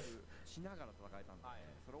 that whiff.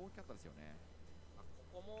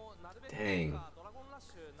 Dang.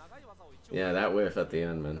 Yeah, that whiff at the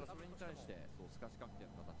end, man.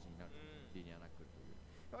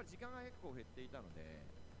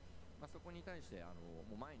 そこに対しても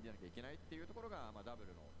う前に出なきゃいけないっていうところがダブ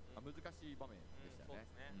ルの難しい場面でしたね。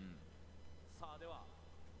さあでは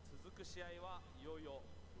続く試合はいよいよ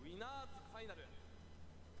ウィナーズファイナル。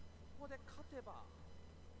ここで勝てば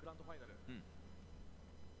グランドファイナル。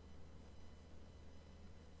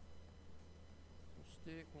そし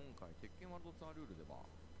て今回鉄拳ワールドツアールールでは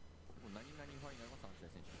何々ファイナルは3試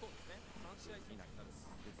合選手。そうですね。3試合になります。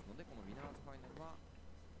ですのでこのウィナーズファイナルは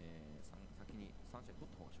先に3試合取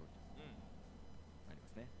った方が勝利となりま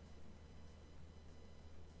すね。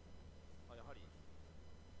やはり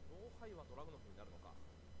ローハイはドラグノフになるのか。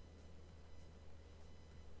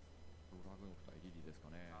ドラグノフ対リリーですか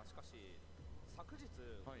ね。しかし昨日、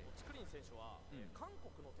チクリン選手は、韓国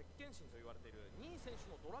の鉄拳神と言われている2位選手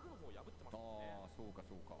のドラグノフを破ってますね。そうか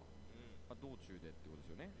そうか。道中でってことで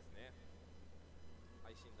すよね。ですね。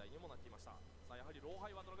配信台にもなっていました。さあやはりローハ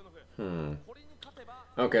イはドラグノフ。これに勝てば。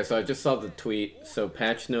Okay, so I just saw the tweet. So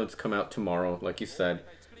patch notes come out tomorrow, like you said,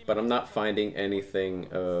 but I'm not finding anything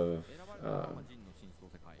of.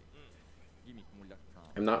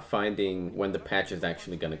 I'm not finding when the patch is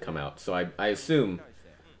actually going to come out. So I assume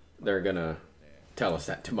they're going to tell us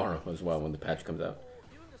that tomorrow as well when the patch comes out.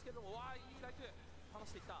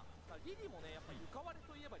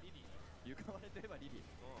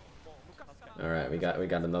 All right, we got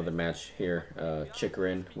another match here.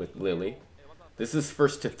 Chikurin with Lily. This is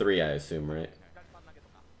first to 3, I assume, right?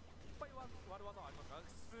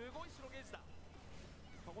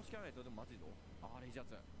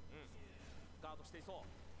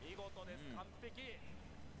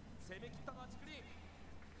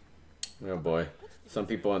 Oh boy, some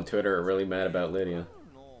people on Twitter are really mad about Lydia.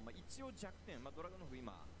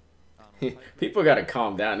 People gotta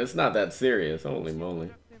calm down. It's not that serious. Holy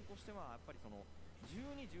moly.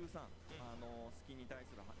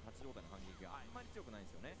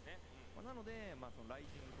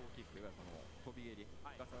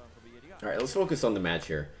 Alright, let's focus on the match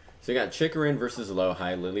here. So we got Chikurin versus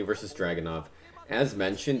LowHigh, Lily versus Dragunov. As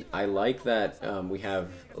mentioned, I like that we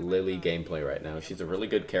have Lily gameplay right now. She's a really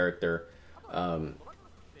good character. And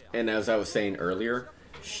as I was saying earlier,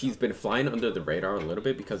 she's been flying under the radar a little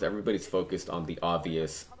bit because everybody's focused on the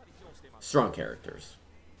obvious strong characters.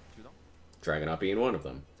 Dragunov being one of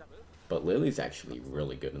them. But Lily's actually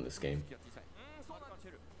really good in this game.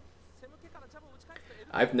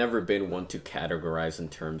 I've never been one to categorize in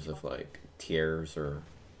terms of like tiers or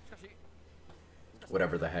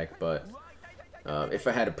whatever the heck, but if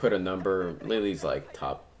I had to put a number, Lily's like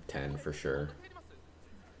top 10 for sure.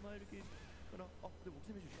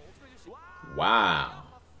 Wow.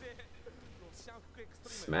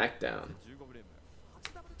 Smackdown.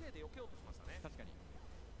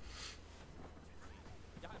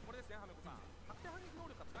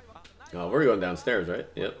 Oh, we're going downstairs, right?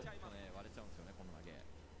 Yep.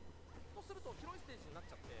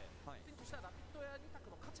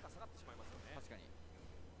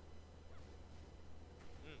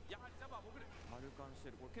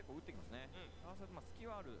 結構打ってきますね。ああそれとまあ隙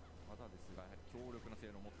はある技ですが、やはり強力な性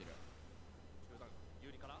能を持っている。中段有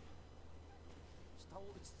利から下を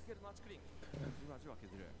打ちつけるのはチクリン。じわじわ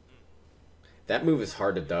削る。 That move is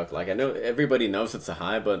hard to duck. Like, I know everybody knows it's a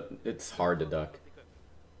high, but it's hard to duck.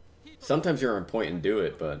 Sometimes you're on point and do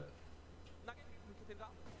it, but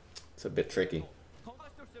it's a bit tricky.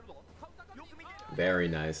 Very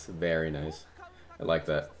nice, very nice. I like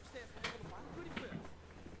that.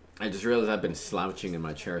 I just realized I've been slouching in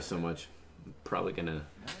my chair so much. I'm probably gonna...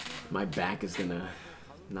 My back is gonna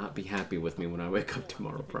not be happy with me when I wake up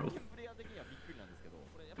tomorrow, probably.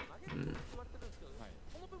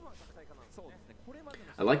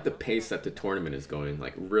 I like the pace that the tournament is going,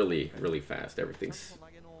 like really, really fast. Everything's,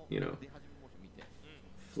 you know,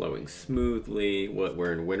 flowing smoothly. What,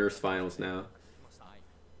 we're in winners finals now.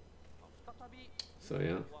 So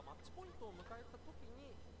yeah.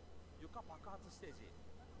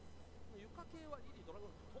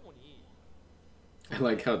 I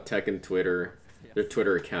like how Tekken Twitter, their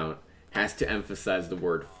Twitter account, has to emphasize the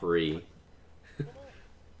word free.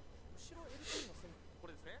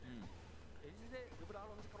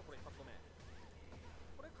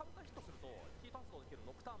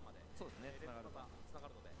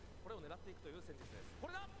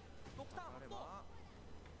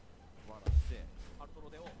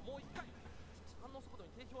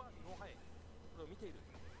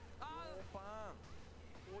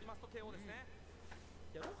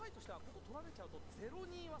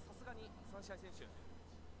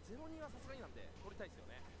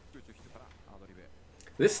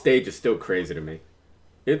 This stage is still crazy to me.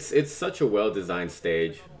 It's such a well-designed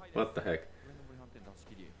stage. What the heck?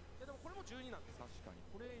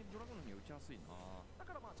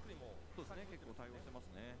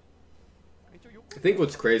 I think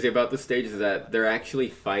what's crazy about this stage is that they're actually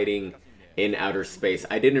fighting in outer space.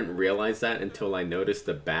 I didn't realize that until I noticed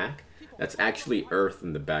the back. That's actually Earth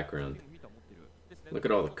in the background. Look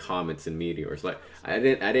at all the comets and meteors. Like I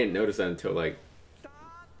didn't notice that until like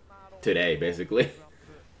today, basically.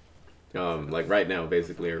 Like right now,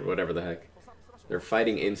 basically, or whatever the heck. They're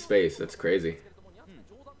fighting in space. That's crazy.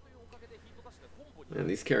 Man,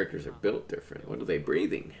 these characters are built different. What are they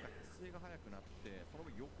breathing?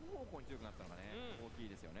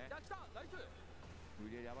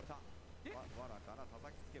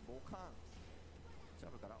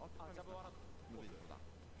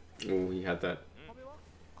 Oh, he had that.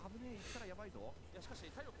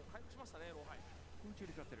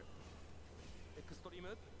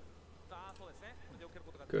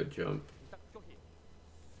 Good jump.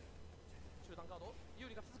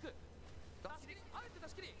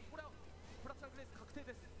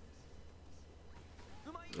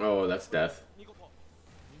 Oh, that's death.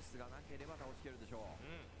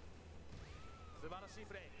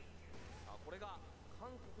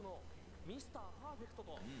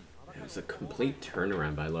 It was a complete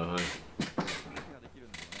turnaround by LowHigh.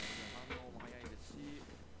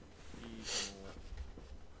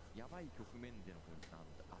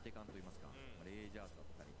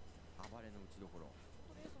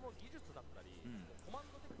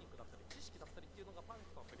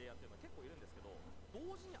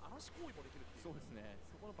 そうですね。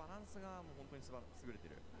そこのバランスがもう本当に優れて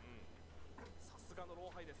る。さすがの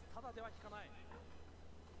ローハイです。ただでは引かない。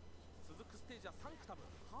続くステージはサンクタム、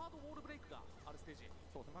ハードウォールブレイクがあるステージ。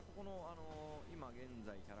そうですね。まあここの今現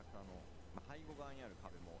在キャラクターの背後側にある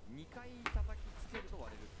壁も2回叩きつけると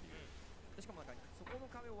割れるっていう。しかもなんかそこの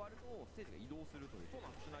壁を割るとステージが移動するというそう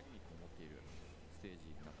なんつなぎ肉を持っているステー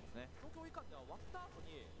ジになってますね。東京以下では割った後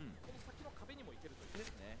に、その先の壁にも行けるというで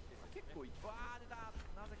すね。結構わー出た。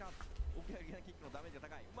なぜか起き上げなキックのダメージが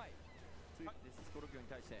高い。うまい。デススコルピオンに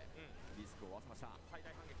対してリスクを負わせました。最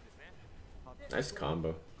大反撃ですね。Nice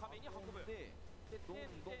combo. 壁に運ぶ。でどん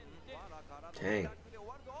どんわらから Dang.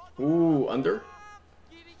 Ooh, under?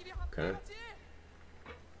 Okay.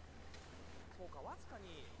 そうか、わずか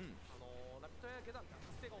にラピュタや下段って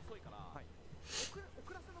発生が遅いから、遅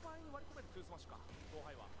らせの場合に割り込めるトゥースマッシュか。ロー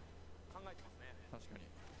ハイは考えてますね。確かに。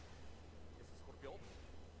デススコルピオン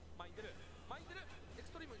前に出る。エク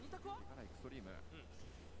ストリーム2択はエクストリーム。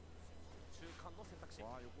中間の選択肢。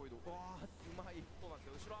わあ横移動。わあうまい。そうなん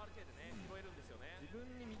ですよ。後ろ RK でね、拾えるんですよね。自分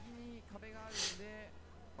に右に壁があるんで、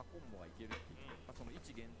コンボがいけるっていう、その位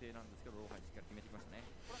置限定なんですけど、ローハイしっかり決めてきましたね。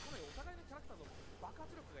これはかなりお互いのキャラクターの爆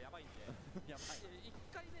発力がやばいんで、やばい。一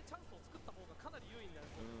回ねチャンスを作った方がかなり優位になり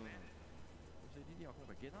そうですね。そしてリリアは今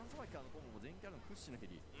回下段さばきからのコンボも全キャラの屈指のヘ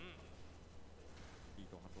リ。ヒー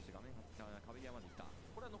トを発動して画面壁際までいった。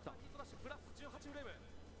これはノクターンヒートラッシュプラス18フレーム。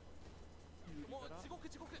もう地獄。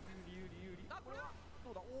有利。あこれは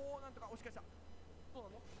どうだ。おおなんとか押し返した。ど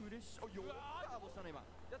うなのフレッシュ、よくガードしたね今。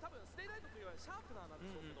いや多分ステイライトというよりはシャープナーなんで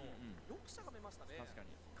しょうけど、よくしゃがめましたね。確かに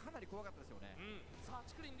かなり怖かったですよね。さあ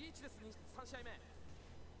チクリンリーチです。3試合目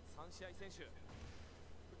3試合選手フ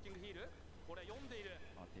ッキングヒール、これは読んでいる。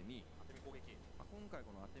当て身攻撃、今回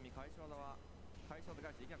この当て身返し技は返し技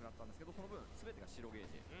返しできなくなったんですけど、その分全てが白ゲー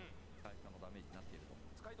ジ回復のダメージになっていると。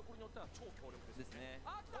使いどころによっては超強力ですね。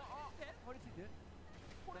あ、来た、張り付いて、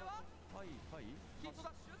これははいヒートダ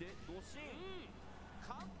ッシュでドシン、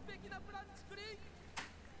完璧なプランチクリン。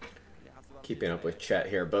 Keeping up with chat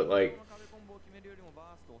here, but like,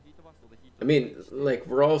 I mean, like,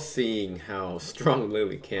 we're all seeing how strong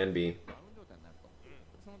Lily can be.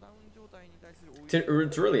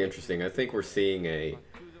 It's really interesting. I think we're seeing a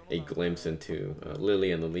glimpse into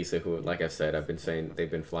Lily and Lisa, who, like I've said, I've been saying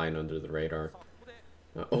they've been flying under the radar.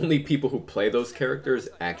 Only people who play those characters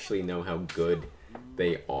actually know how good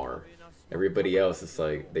they are. Everybody else is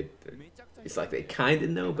like they kind of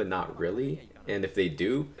know, but not really. And if they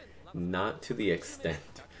do, not to the extent,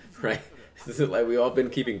 right? This is like we've all been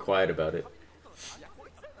keeping quiet about it.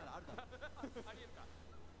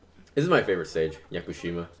 This is my favorite stage,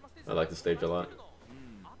 Yakushima. I like the stage a lot.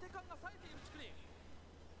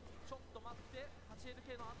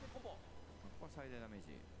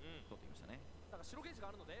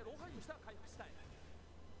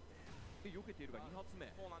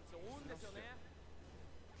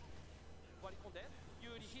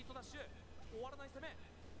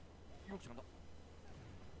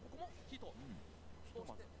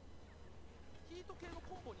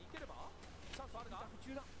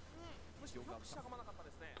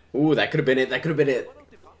 Ooh, that could have been it. That could have been it.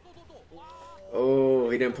 Oh,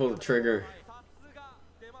 he didn't pull the trigger.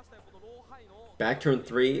 Back turn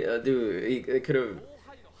 3, dude. He could have.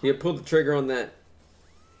 He had pulled the trigger on that.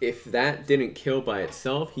 If that didn't kill by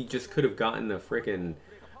itself, he just could have gotten a freaking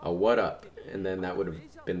what up, and then that would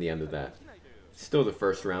have been the end of that. Still the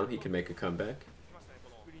first round. He can make a comeback.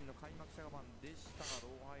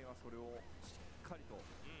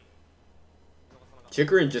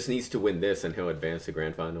 Chikurin just needs to win this and he'll advance to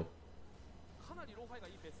grand final.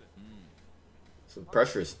 So the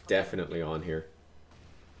pressure is definitely on here.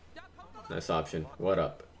 Nice option. What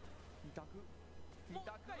up?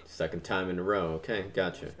 Second time in a row. Okay,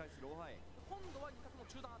 gotcha.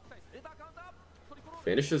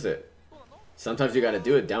 Finishes it. Sometimes you gotta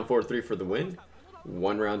do it. Down 4-3 for the win.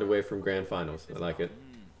 1 round away from grand finals. I like it.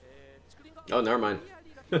 Oh, never mind.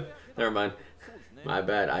 Never mind. My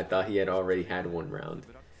bad. I thought he had already had 1 round.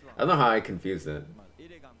 I don't know how I confused that.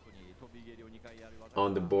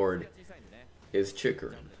 On the board is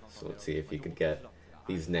Chikurin. So let's see if he could get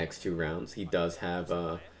these next 2 rounds. He does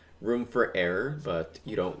have room for error, but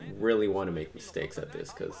you don't really want to make mistakes at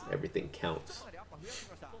this because everything counts.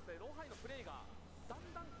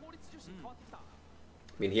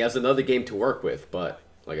 I mean, he has another game to work with, but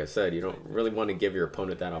like I said, you don't really want to give your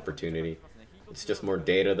opponent that opportunity. It's just more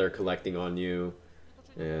data they're collecting on you.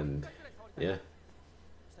 And yeah,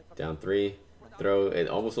 down 3, throw. It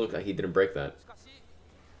almost looked like he didn't break that.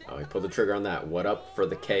 Oh, he pulled the trigger on that. What up for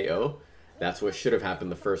the KO? That's what should have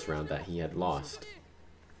happened the first round that he had lost.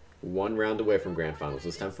 1 round away from grand finals.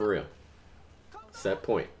 This time for real. Set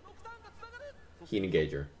point. Heat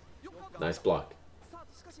engager. Nice block.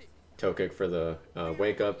 Toe kick for the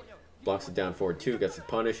wake up. Blocks it down forward 2. Gets the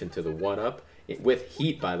punish into the 1 up. With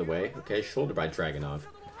heat, by the way. Okay, shoulder by Dragunov.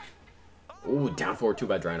 Ooh, down 4-2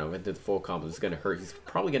 by Dragunov into the full combo. This is going to hurt. He's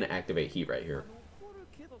probably going to activate heat right here.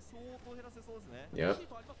 Yep.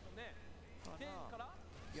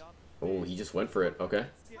 Oh, he just went for it. Okay.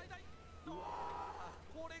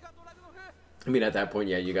 I mean, at that point,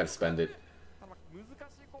 yeah, you got to spend it.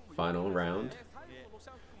 Final round.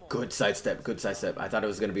 Good sidestep. Good sidestep. I thought it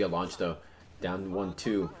was going to be a launch, though. Down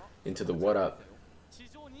 1-2 into the what up.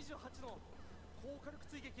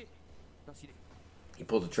 He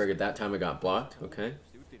pulled the trigger. That time it got blocked. Okay.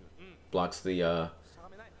 Blocks the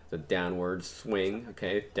downward swing.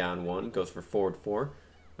 Okay. Down 1. Goes for forward 4.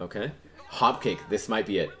 Okay. Hop kick. This might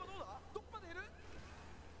be it.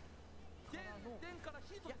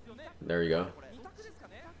 There you go.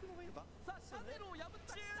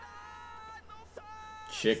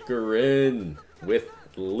 Chikurin with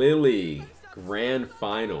Lily. Grand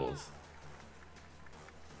finals.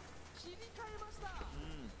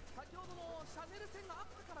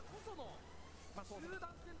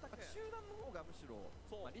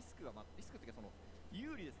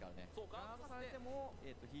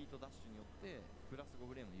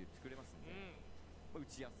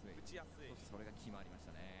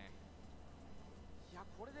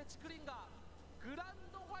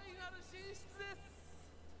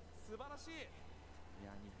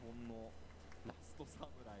 トサ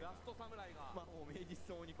ムライがラストサムライが、まあもう名実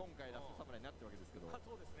相に今回ラストサムライになってるわけですけど、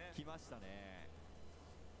そうですね。来ましたね。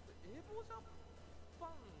エボジャ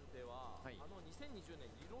パンでは、はい、2020年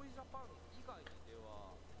リロイジャパン以外で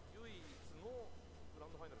は唯一のグラ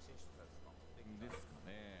ンドファイナル進出者ですか。ですか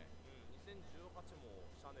ね。2018も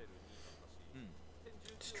シャネル2位だったし、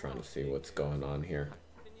Just trying to see what's going on here.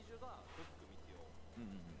 2020がドックミティオ、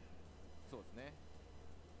そうですね。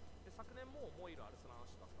で昨年もモイルアルスランアッ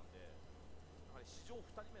シュだったんで、やはり史上2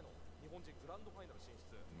人目の日本人グランドファイナル進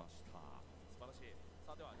出。来ました。素晴らしい。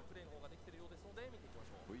さあではリプレイの方ができているようですので見ていきま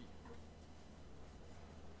しょう。見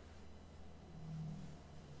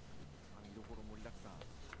どころ盛りだくさん。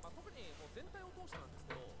特にもう全体を通してなんです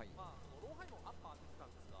けど、はい、ローハイもアッパー当ててた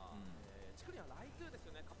んですが、チクリンはライトゥーです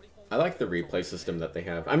よね。カプリコン I like the replay system that they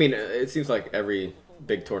have. I mean, it seems like every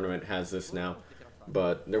big tournament has this now,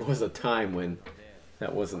 but there was a time when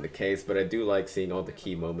that wasn't the case. But I do like seeing all the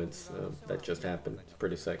key moments that just happened. It's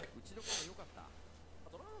pretty sick.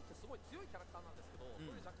 ドラゴンってすごい強いキャラクターなんですけど、そ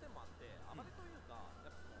ういう弱点もあって暴れというか、や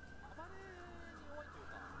っぱその暴れに弱いという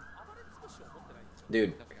か、暴れ尽くしを持ってないんですよ。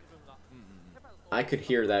 Dude, I could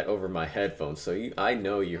hear that over my headphones, so I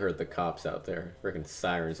know you heard the cops out there. Freaking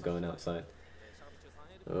sirens going outside.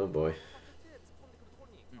 Oh boy.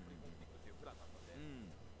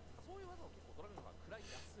 そういう技を結構ドラゴンが食らいや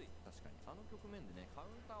すい。確かにあの局面でね、カ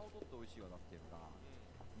ウンターを取って美味しい技っていうのが、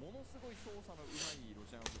ものすごい操作のうまいロ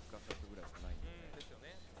ジャンを復活した人ぐらいしかないんで、ですよ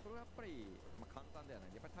ね。それはやっぱり、簡単ではな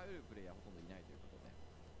いんで、やっぱり頼れるプレイヤーほとんどいないということで、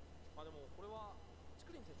でもこれはチ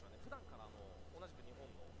クリン選手はね、普段から同じく日本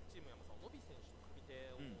のチーム山さんノビ選手の組手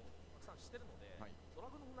をたくさんしてるので、ド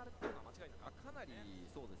ラゴンの踏まれっていうのは間違いなく、かなり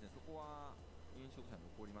そうですね、そこは印象としては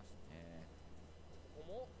残りましたね。こ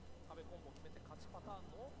こも壁コンボを決めて勝ちパターン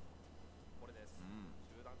のこれです、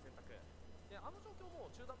中断選択で、あの状況も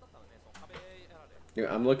中断だったらね、その壁やられ。 Dude,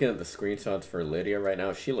 I'm looking at the screenshots for Lydia right now.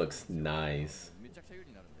 She looks nice. めちゃくちゃ有利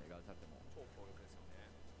になるんで、ガードされても超強力ですよね。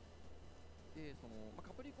で、その、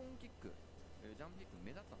カプリコンキック、ジャンプキック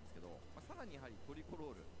目立ったんですけど、さらにやはりトリコ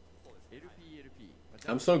ロール、LP、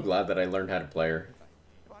I'm so glad that I learned how to play her.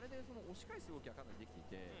 あれでその押し返す動きがかなりでき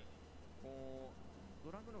ていて、こう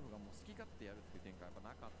ドラグノフがもう好き勝手やるっていう展開は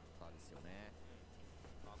やっぱなかったですよね。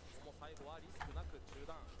ここも最後はリスクなく中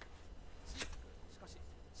断、しかし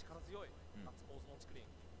力強いガッツポーズのチクリン。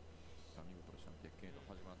見事でしたね。鉄拳と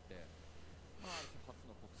始まって、ある種初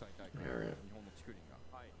の国際大会、日本のチクリンが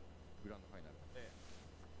グランドファイナルで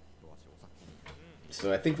一足お先に。So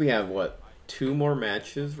I think we have what, 2 more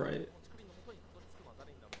matches, right?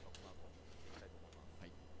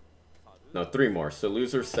 No, 3 more. So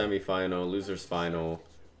losers semifinal, losers final,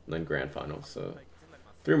 and then grand final. So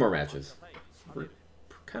 3 more matches. We're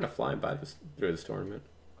kind of flying by through this tournament.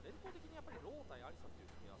 連邦的にやっぱりロー対アリサってい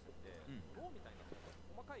う組み合わせって、ローみたいな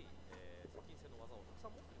細かい接近戦の技をたくさ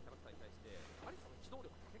ん持ってるキャラクターに対してアリサの機動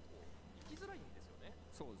力って結構生きづらいんですよね。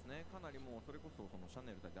そうですね。かなりもうそれこそそのシャ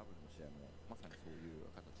ネル対ダブルの試合もまさにそういう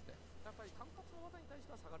形で、やっぱり単発の技に対し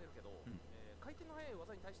ては下がれるけど、回転の速い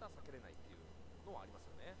技に対しては避けれないっていうのはあります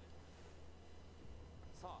よね。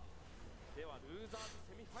さあではルーザー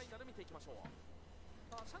ズセミファイナル見ていきましょう。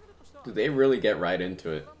シャネルとしては Do they really get right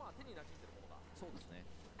into it? 手に馴染んでるものだ。そうですね。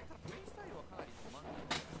ただプレイスタイルはかなりマンガ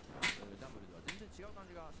のダブルでは全然違う感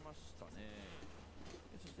じがしましたね。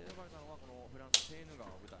そして選ばれたのはこのフランスセーヌ川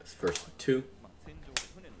を舞台に First 2. 戦場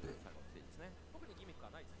船の最後のステージですね。特にギミック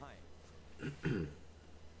はないですね。はい。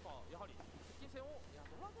やはり接近戦を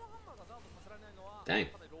ドラゴンハンマーがガードさせられないのはか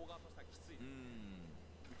Dang. なりローガーとしてはきついです。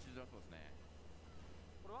打ちづらそうですね。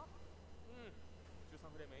これは13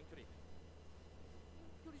フレーム遠距離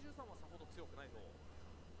13はさほど強くないのをオ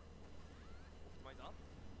プティマイザー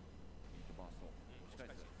ミートバースト押し返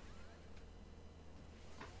す。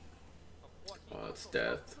Oh, it's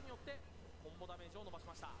death. によってコンボダメージを伸ばし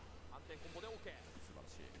ました。安定コンボで OK。 素晴ら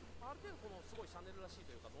しい。ある程度このすごいシャネルらしい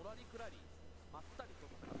というか、のらりくらりまったりと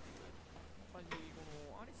戦っていく。やっぱりこ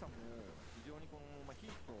のアリサも非常にこの、ヒ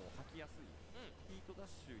ートを吐きやすい、ヒートダッ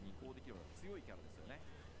シュに移行できるような強いキャラですよね。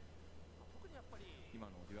特にやっぱり今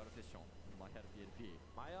のデュアルセッション、マイ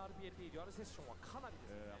RPLP デュアルセッションはかなりで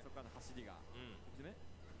すね。あそこからの走りが、でね、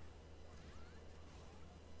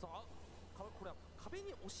さあこれは壁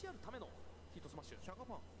に押しやるためのヒートスマッシュ。シャガ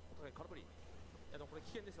パンお互い空振り。でもこれ危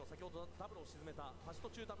険ですよ。先ほどダブルを沈めたパジト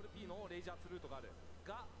中 WP のレイジャーツルートがある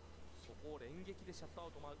が、そこを連撃でシャットア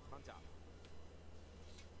ウトマンジャー。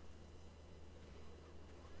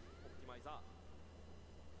オプティマイザー。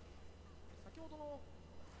先ほどの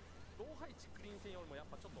ローハイチクリン戦よりもや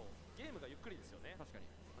っぱちょっとゲームがゆっくりですよね。確かに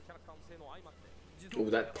キャラクターの性能相まって。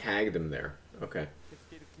 Oh, that tagged him there. Okay. 削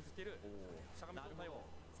っているしゃがみ状態を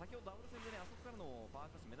さ先ほどダブル戦でね、あそこからのパワ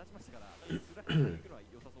ークラッシュ目立ちましたから、スライドに行くのは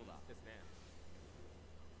良さそうだですね。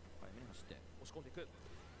早めに走って押し込んでいく。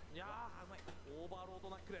いやー、うまい。オーバーロード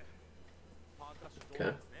ナックル。パワークラッシュ上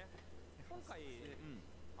手ですね。今回、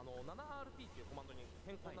7RP っていうコマンドに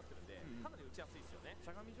変更になってるんで、かなり打ちやすいですよね。し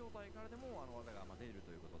ゃがみ状態からでも技が出ると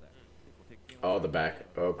いうことで、結構鉄拳 Oh, the back.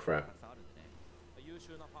 Oh, crap. あるんでね。優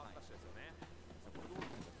秀なパワークラッシュですよね。これどうい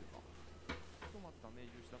う選択するか。ひとまずダメー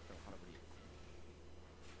ジ失ったら空振り。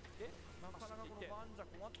で、なかなかこのバンジャ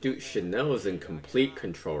困って Dude, Chanel is in complete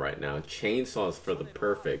control right now. Chainsaws for the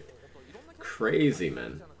perfect. Crazy,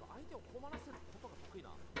 man.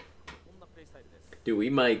 Dude, we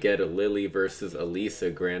might get a Lily versus Elisa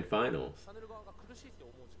grand finals.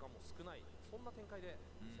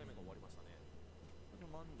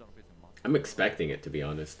 I'm expecting it, to be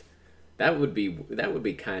honest. That would be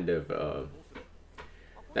kind of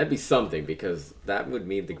that'd be something, because that would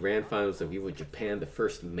mean the grand finals of EVO Japan, the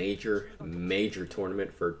first major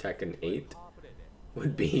tournament for Tekken 8,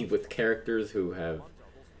 would be with characters who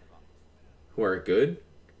are good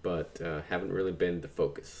but haven't really been the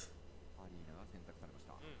focus.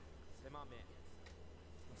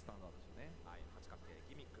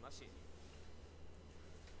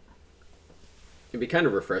 It'd be kind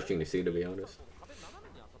of refreshing to see, to be honest.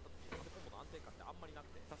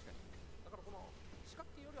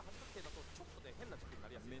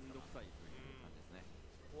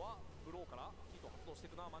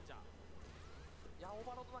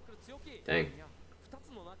 Dang.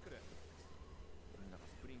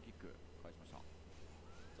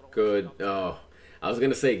 Good. Oh, I was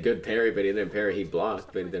gonna say good parry, but he didn't parry. He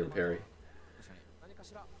blocked, but he didn't parry.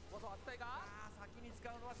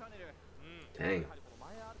 Dang.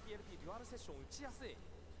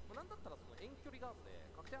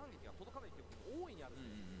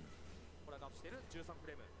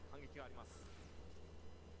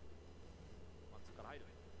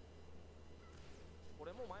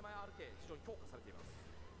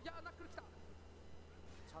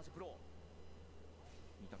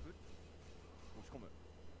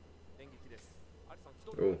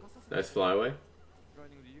 Ooh, nice flyaway.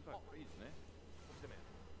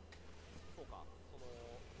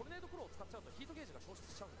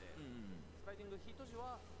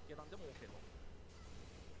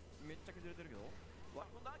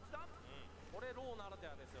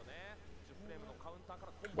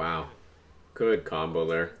 Wow, good combo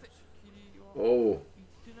there. Oh,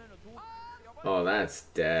 oh, that's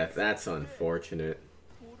death. That's unfortunate.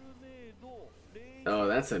 Oh,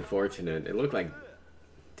 that's unfortunate. It looked like,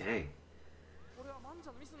 dang.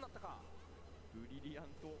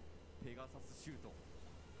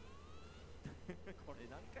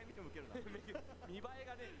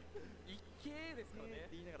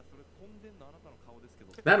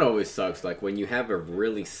 That always sucks, like when you have a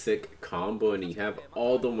really sick combo and you have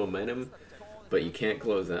all the momentum, but you can't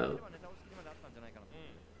close out.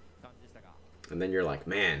 And then you're like,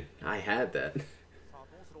 man, I had that.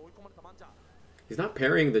 He's not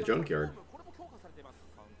parrying the junkyard.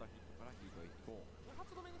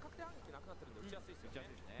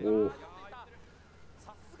 Ooh.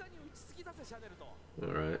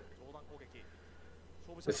 Alright.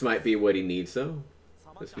 This might be what he needs, though.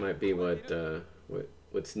 This might be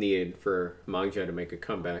what's needed for Mangja to make a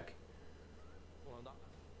comeback.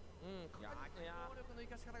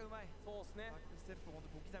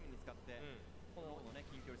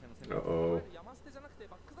 Uh-oh.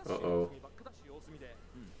 Uh-oh.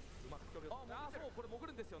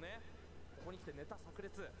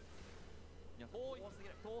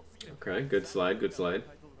 Okay, good slide, good slide.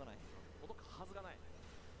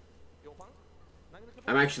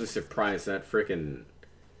 I'm actually surprised that frickin'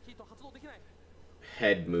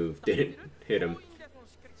 head move didn't hit him.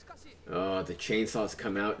 Oh, the chainsaws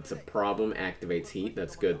come out. It's a problem. Activates heat.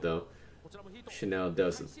 That's good, though. Chanel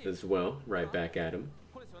does it as well. Right back at him.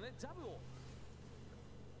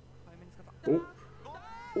 Ooh.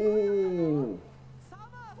 Ooh.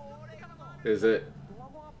 Is it?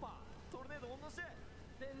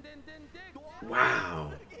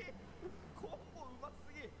 Wow.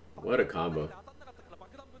 What a combo.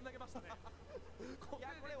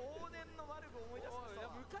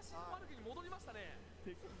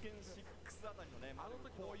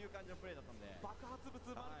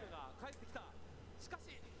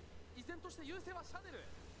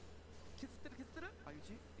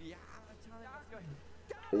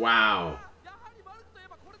 Wow.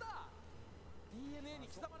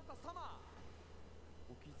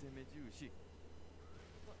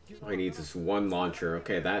 All he needs is one launcher.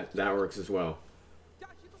 Okay, that works as well.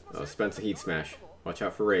 Oh, Spencer heat smash. Watch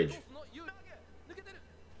out for rage.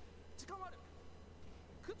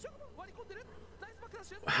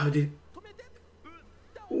 How did...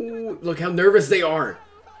 Ooh, look how nervous they are.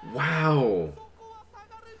 Wow.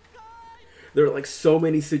 There are like so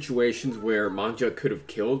many situations where Mangja could have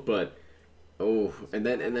killed, but oh, and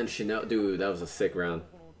then Chanel, dude, that was a sick round.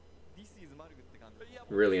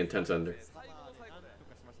 Really intense under.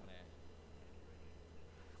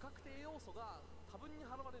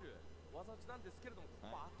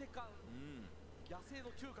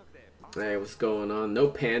 Hey, what's going on? No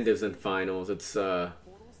pandas in finals. It's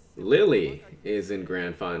Lily is in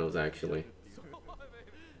grand finals actually.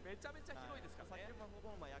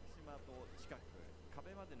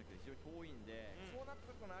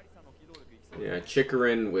 Yeah,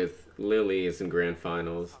 Chikurin with Lily is in grand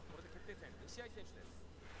finals.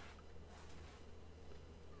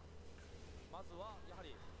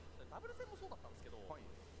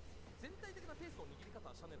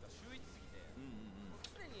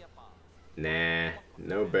 Nah,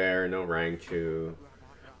 no Bear, no Rangchu.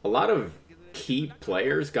 A lot of key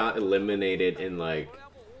players got eliminated in like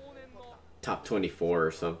top 24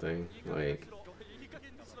 or something.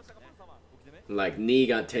 Like Knee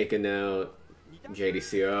got taken out,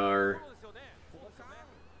 JDCR,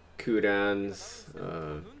 Kudans.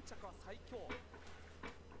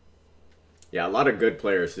 Yeah, a lot of good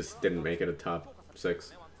players just didn't make it a top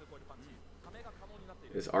 6.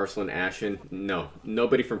 Is Arslan Ashen? No.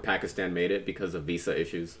 Nobody from Pakistan made it because of visa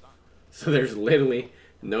issues. So there's literally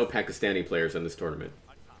no Pakistani players in this tournament.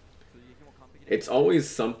 It's always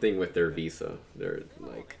something with their visa. They're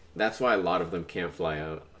like, that's why a lot of them can't fly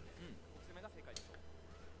out.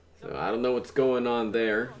 So I don't know what's going on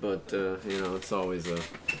there, but you know, it's always a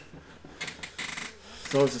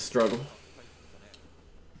struggle.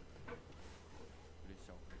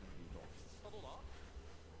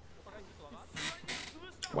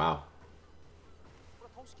 Wow.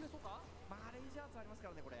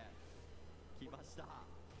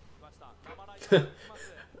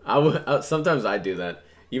 Sometimes I do that,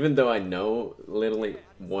 even though I know literally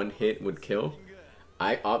one hit would kill.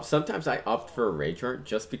 Sometimes I opt for a rage art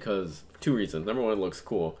just because 2 reasons. Number 1, it looks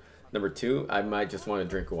cool. Number 2, I might just want to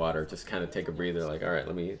drink water, just kind of take a breather. Like, all right,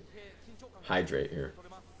 let me hydrate here.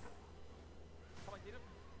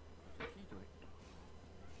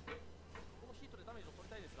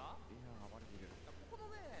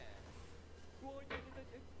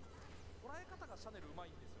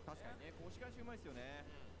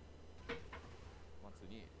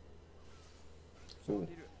 Ooh.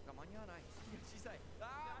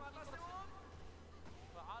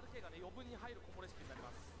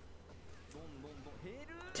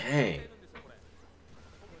 Dang.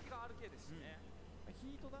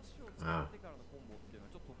 Wow.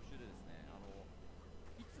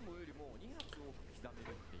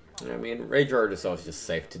 I mean, Rage Art is always just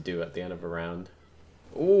safe to do at the end of a round.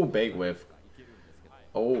 Ooh, big whiff.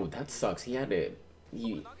 Oh, that sucks. He had it.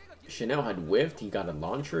 Chanel had whiffed. He got a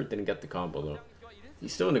launcher. Didn't get the combo though.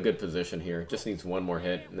 He's still in a good position here. Just needs one more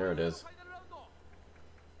hit, and there it is.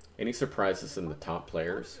 Any surprises in the top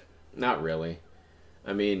players? Not really.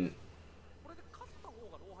 I mean,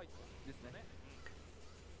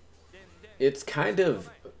 it's kind of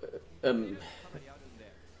the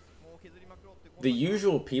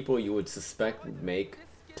usual people you would suspect would make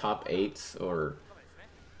top 8s or,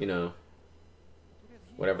 you know,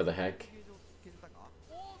 whatever the heck.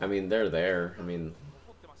 I mean, they're there. I mean,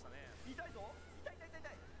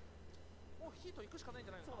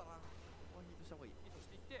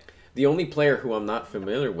 the only player who I'm not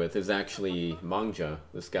familiar with is actually Mangja,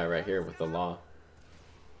 this guy right here with the law.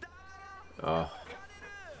 Oh.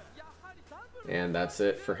 And that's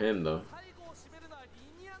it for him, though.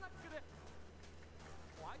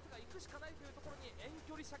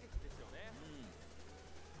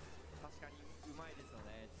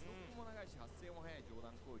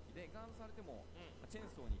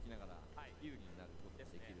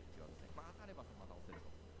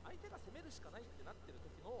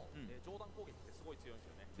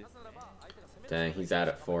 Dang, he's out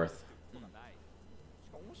at 4th.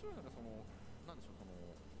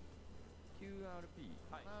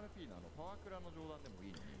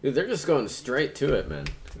 Dude, they're just going straight to it, man.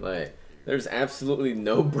 Like, there's absolutely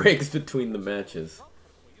no breaks between the matches.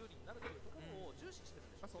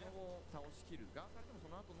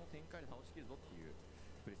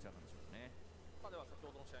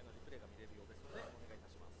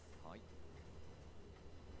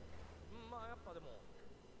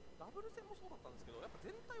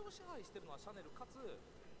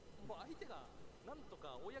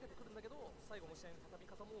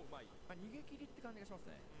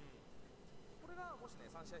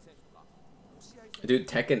 Dude,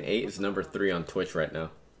 Tekken 8 is number 3 on Twitch right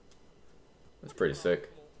now. That's pretty sick.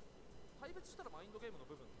 対別したらマインドゲームの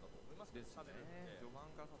部分だと思いますけど、シャネルって。序盤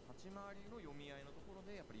からその立ち回りの読み合いのところ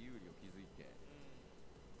でやっぱり有利を築いて、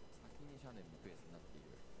先にシャネルのペースになってい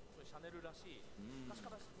る。シャネルらしい。昔か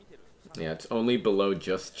ら見てる。Yeah, it's only below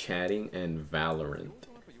just chatting and Valorant.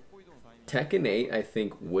 Tekken 8, I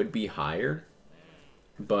think, would be higher,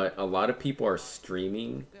 but a lot of people are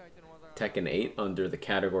streaming Tekken 8 under the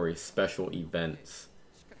category special events.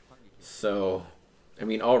 So, I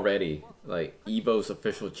mean, already, like, EVO's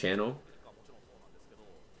official channel,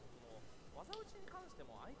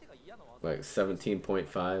 like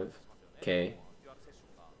 17.5K.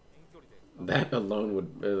 That alone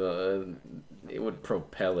would, it would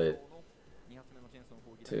propel it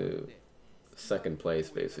to second place,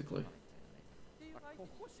 basically.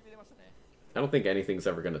 I don't think anything's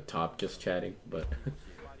ever gonna top just chatting, but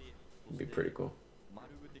it'd be pretty cool.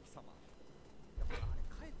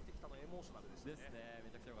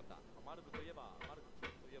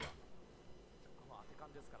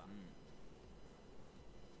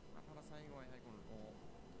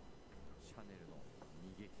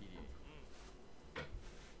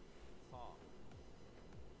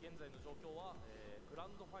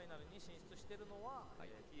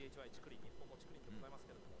 THY チクリン、日本のチクリンでございます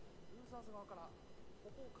けれども、ユーザーズ側から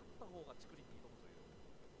ここを勝った方がチクリンに挑むという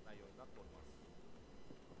内容になっております。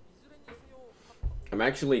いずれにせよ勝った方が I'm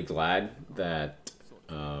actually glad that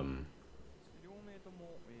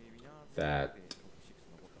that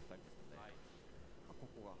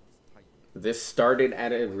this started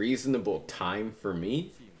at a reasonable time for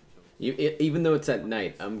me. Even though it's at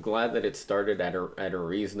night, I'm glad that it started at a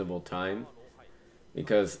reasonable time,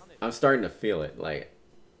 because I'm starting to feel it. Like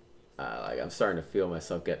I'm starting to feel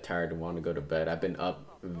myself get tired and want to go to bed. I've been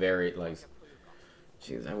up very, like,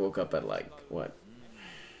 jeez, I woke up at like what,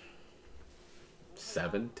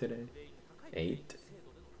 7 today, 8.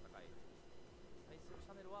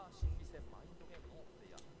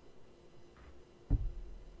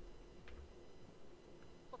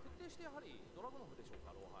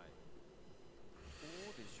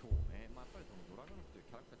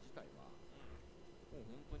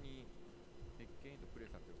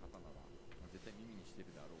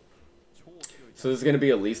 So this is gonna be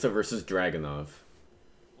Elisa versus Dragunov.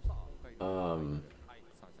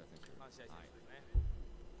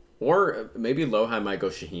 Or maybe LowHigh might go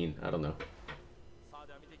Shaheen. I don't know.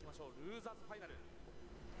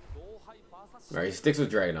 Alright, he sticks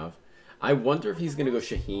with Dragunov. I wonder if he's gonna go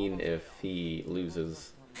Shaheen if he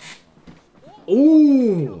loses.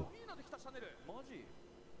 Ooh!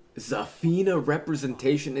 Zafina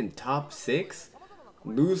representation in top 6?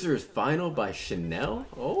 Losers final by Chanel?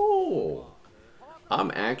 Oh! I'm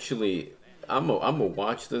gonna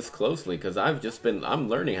watch this closely, because I'm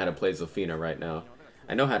learning how to play Zafina right now.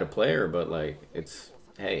 I know how to play her, but like, it's,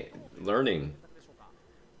 hey, learning.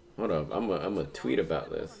 Hold up, I'm gonna tweet about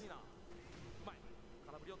this.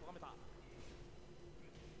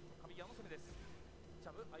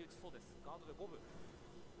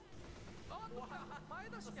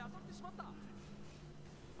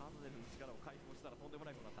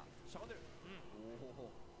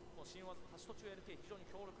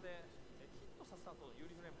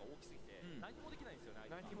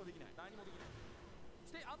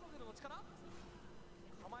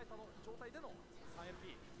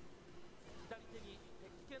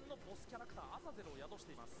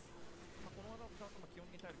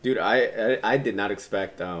 Dude, I did not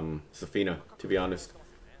expect Zafina, to be honest.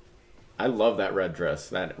 I love that red dress.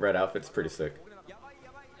 That red outfit's pretty sick.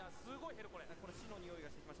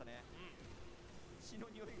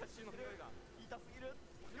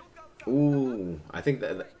 Ooh, I think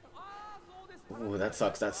that. Ooh, that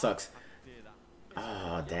sucks. That sucks.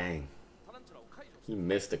 Oh, dang. He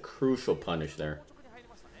missed a crucial punish there.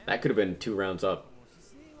 That could have been 2 rounds up.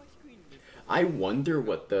 I wonder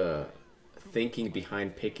what the thinking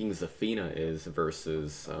behind picking Zafina is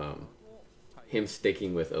versus him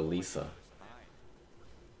sticking with Elisa.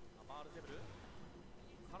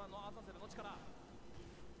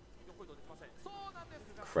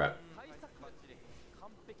 Crap.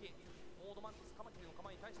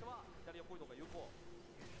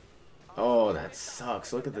 Oh, that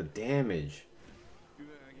sucks. Look at the damage.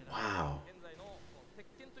 Wow.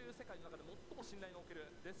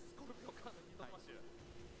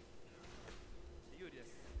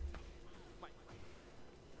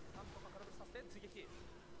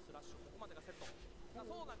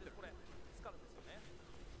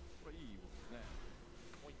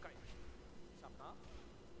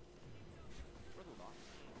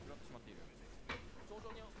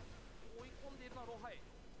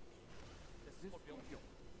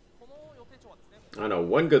 I don't know,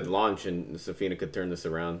 one good launch and Zafina could turn this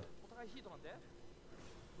around.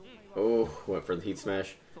 Oh, went for the heat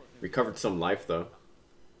smash. Recovered some life though.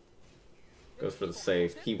 Goes for the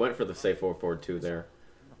save. He went for the safe 4-4-2 there.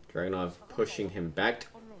 Dragunov pushing him back.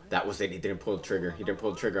 That was it. He didn't pull the trigger. He didn't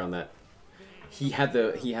pull the trigger on that. He had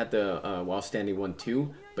the while standing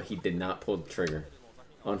 1-2, but he did not pull the trigger.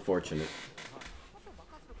 Unfortunate.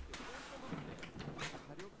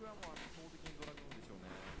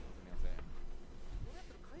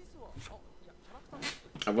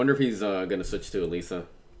 I wonder if he's gonna switch to Elisa.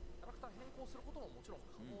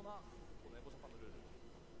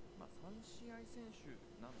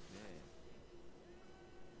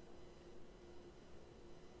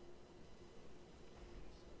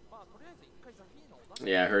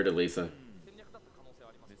 Yeah, I heard Elisa.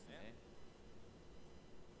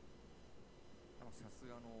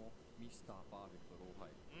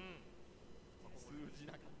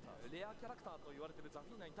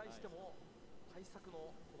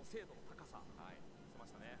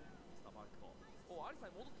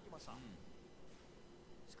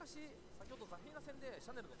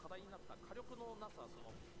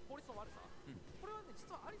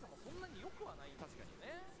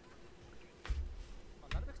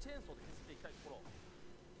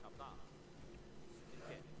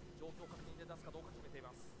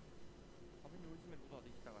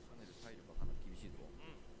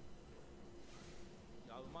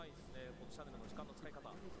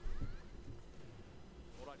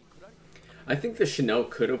 I think the Chanel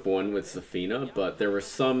could have won with Zafina, but there were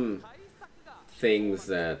some things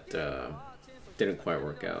that didn't quite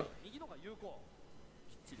work out.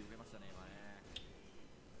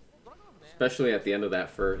 Especially at the end of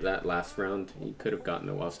that last round, he could have gotten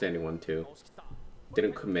it while standing 1-2.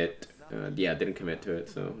 Didn't commit. Yeah, didn't commit to it,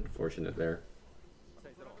 so unfortunate there.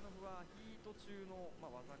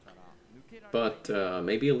 But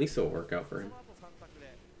maybe Elisa will work out for him.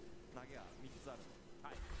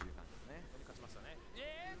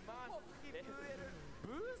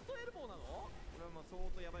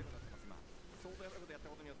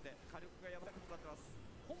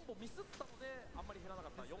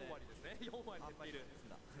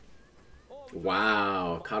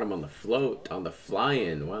 Wow, caught him on the float, on the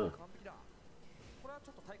fly-in. Wow.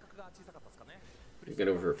 He's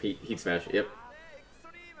gonna go for heat smash. Yep.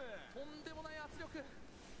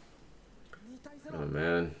 Oh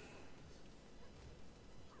man.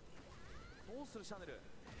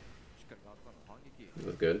 That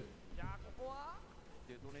was good.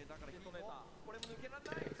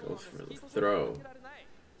 Okay, goes for the throw.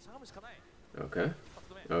 Okay.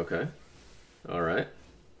 Okay. Alright.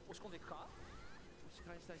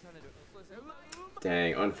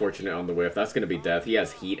 Dang, unfortunate on the whiff. That's gonna be death. He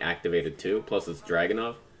has heat activated too, plus it's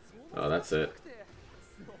Dragunov. Oh, that's it.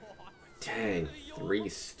 Dang, 3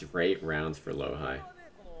 straight rounds for LowHigh.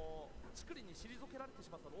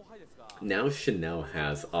 Now Chanel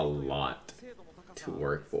has a lot to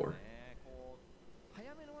work for.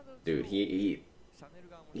 Dude, he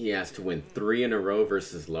has to win 3 in a row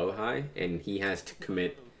versus LowHigh, and he has to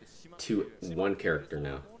commit to 1 character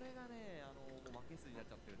now.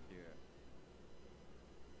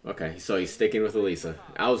 Okay, so he's sticking with Elisa.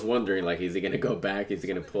 I was wondering, like, is he gonna go back? Is he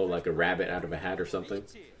gonna pull like a rabbit out of a hat or something?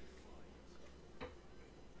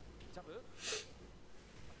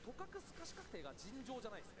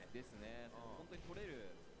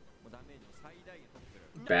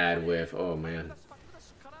 Bad whiff. Oh man.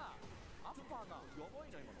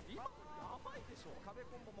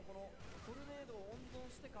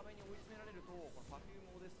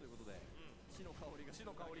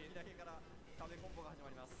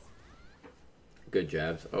 Good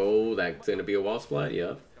jabs. Oh, that's gonna be a wall splat.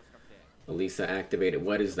 Yep. Elisa activated.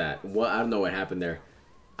 What is that? What? I don't know what happened there.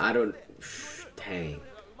 I don't. Dang.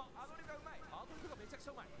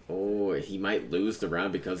 Oh, he might lose the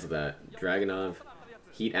round because of that. Dragunov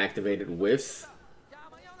heat activated whiffs.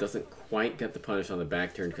 Doesn't quite get the punish on the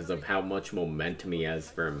back turn because of how much momentum he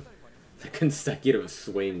has from the consecutive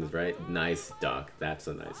swings, right? Nice duck. That's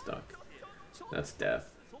a nice duck. That's death.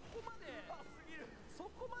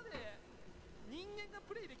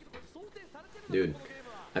 Dude,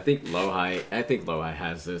 I think LowHigh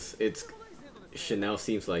has this. It's Chanel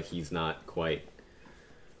seems like he's not quite.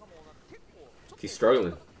 He's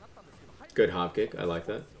struggling. Good hop kick. I like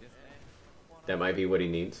that. That might be what he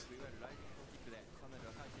needs.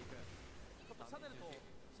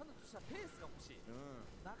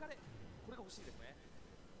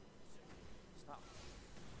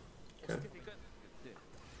 Okay.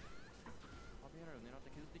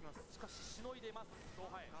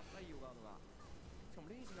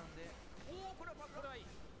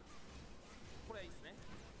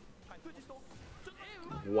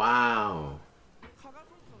 Wow.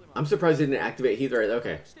 I'm surprised he didn't activate heat right.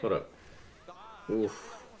 Okay, hold up.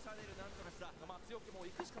 Oof.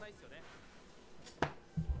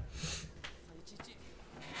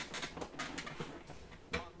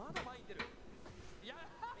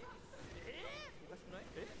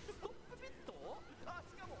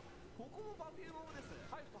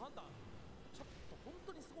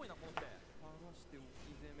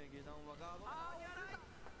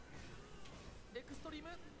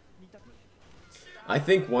 I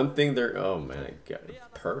think one thing they're... Oh man,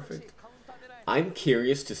 perfect. I'm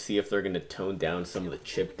curious to see if they're going to tone down some of the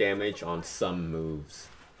chip damage on some moves.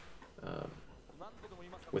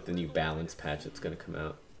 With the new balance patch that's going to come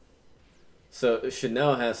out. So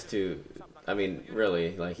Chanel has to... I mean,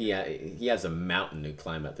 really, like he has a mountain to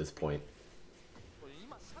climb at this point.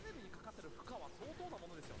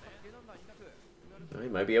 He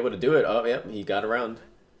might be able to do it. Oh, yep, he got around.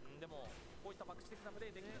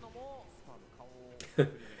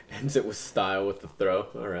 Ends it with style with the throw.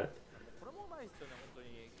 Alright.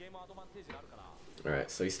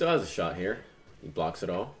 Alright, so he still has a shot here. He blocks it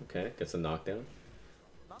all. Okay, gets a knockdown.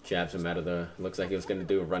 Jabs him out of the... Looks like he was going to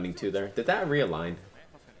do a running 2 there. Did that realign?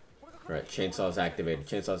 Alright, Chainsaw's activated.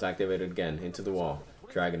 Chainsaw's activated again. Into the wall.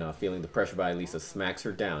 Dragunov feeling the pressure by Elisa. Smacks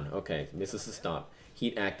her down. Okay, misses the stop.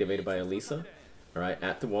 Heat activated by Elisa. Alright,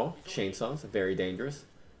 at the wall. Chainsaw's very dangerous.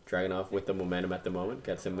 Dragunov with the momentum at the moment.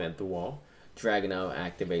 Gets him at the wall. Dragunov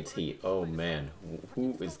activates heat. Oh man,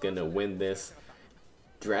 who is going to win this?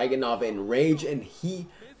 Dragunov in rage, and he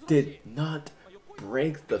did not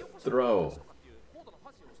break the throw.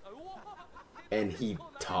 And he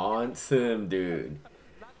taunts him, dude.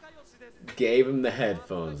 Gave him the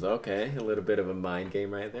headphones. Okay, a little bit of a mind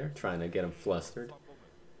game right there. Trying to get him flustered.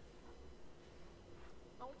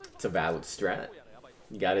 It's a valid strat.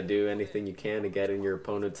 You got to do anything you can to get in your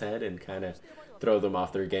opponent's head and kind of throw them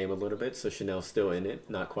off their game a little bit. So Chanel's still in it.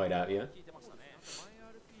 Not quite out yet.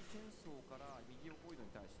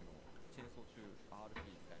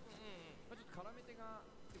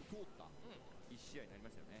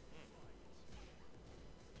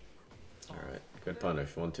 Alright, good punish.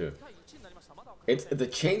 1-2. It's the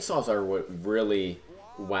chainsaws are what really...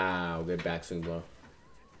 Wow, good backswing blow.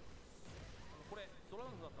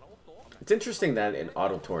 It's interesting that in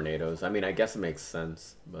auto tornadoes, I mean, I guess it makes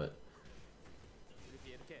sense, but...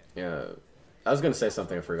 Yeah, I was going to say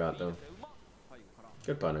something I forgot, though.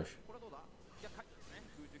 Good punish.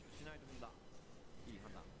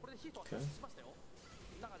 Okay.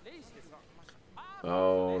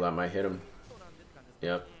 Oh, that might hit him.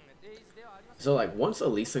 Yep. So, like, once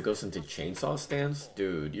Elisa goes into chainsaw stance,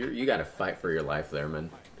 dude, you got to fight for your life there,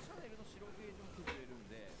 man.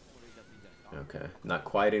 Okay, not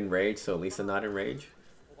quite in rage, so Elisa not in rage.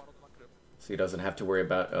 So he doesn't have to worry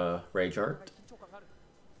about rage art.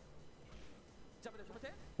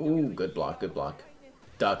 Ooh, good block, good block.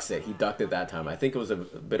 Ducks it. He ducked it that time. I think it was a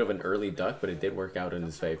bit of an early duck, but it did work out in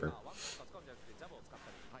his favor.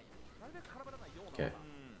 Okay.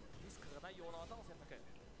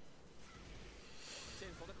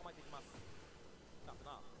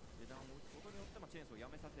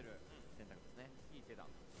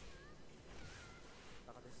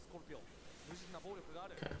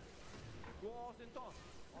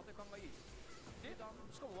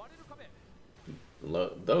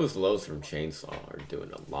 Those lows from Chainsaw are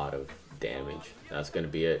doing a lot of damage. That's going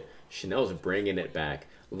to be it. Chanel's bringing it back.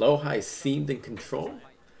 LowHigh seemed in control.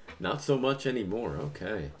 Not so much anymore.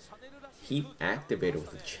 Okay. Heat activated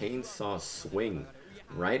with a Chainsaw swing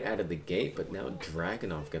right out of the gate, but now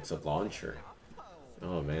Dragunov gets a launcher.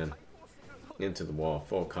 Oh, man. Into the wall.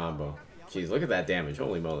 Full combo. Jeez, look at that damage.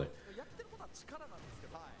 Holy moly.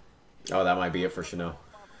 Oh, that might be it for Chanel.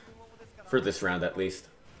 For this round, at least.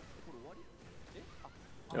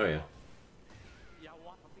 Oh, yeah.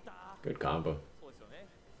 Good combo.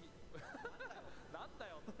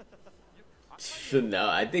 Chanel,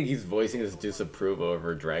 I think he's voicing his disapproval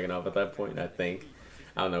over Dragunov at that point, I think.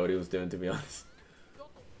 I don't know what he was doing, to be honest.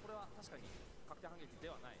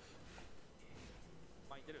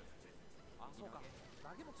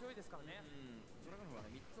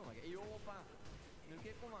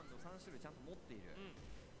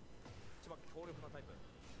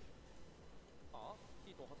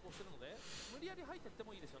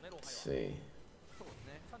 Let's see.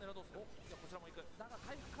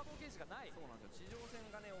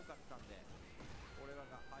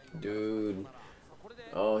 Dude.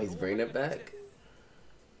 Oh, he's bringing it back.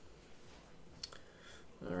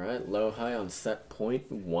 Alright, LowHigh on set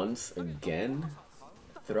point once again.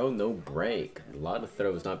 Throw no break. A lot of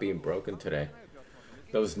throws not being broken today.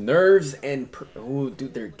 Those nerves and oh,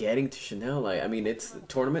 dude, they're getting to Chanel. Like, I mean, it's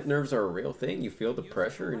tournament nerves are a real thing. You feel the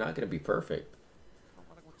pressure. You're not gonna be perfect.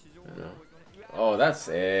 I know. Oh, that's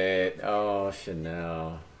it. Oh,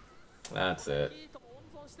 Chanel. That's it.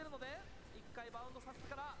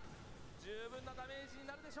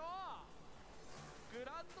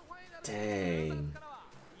 Dang.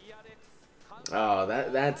 Oh,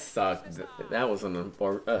 that sucked. That was an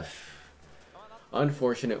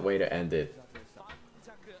unfortunate way to end it.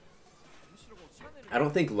 I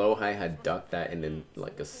don't think LowHigh had ducked that in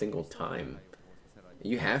like a single time.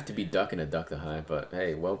 You have to be ducking to duck the high, but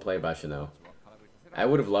hey, well played by Chanel. I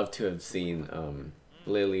would have loved to have seen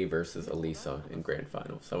Lily versus Elisa in Grand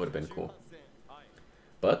Finals. That would have been cool.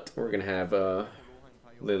 But we're gonna have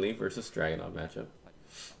Lily versus Dragunov matchup.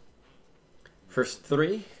 First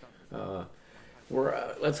three.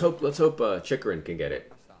 Let's hope Chikurin can get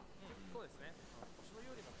it.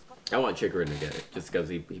 I want Chikurin to get it just because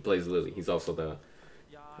he plays Lily. He's also the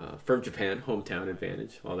from Japan, hometown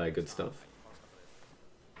advantage, all that good stuff.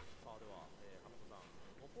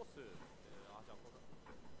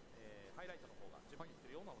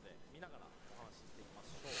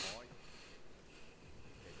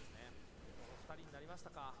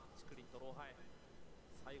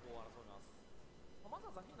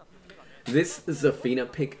 This Zafina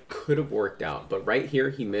pick could have worked out, but right here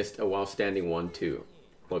he missed a while standing 1-2.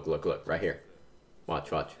 Look, look, look, right here.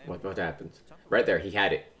 Watch, watch. What happens? Right there, he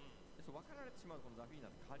had it.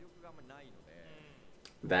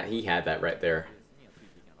 That he had that right there.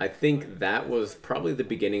 I think that was probably the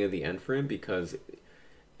beginning of the end for him because,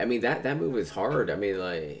 I mean, that move is hard. I mean,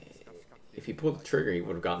 like, if he pulled the trigger, he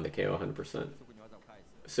would have gotten the KO 100%.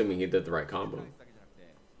 Assuming he did the right combo.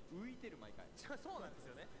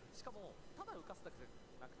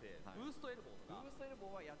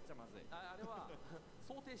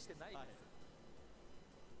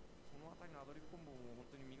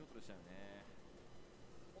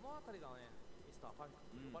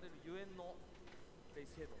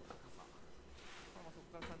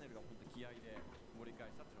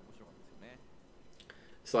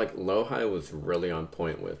 It's like LowHigh was really on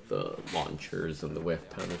point with the launchers and the whiff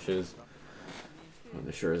punishes.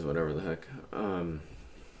 Punishers, whatever the heck.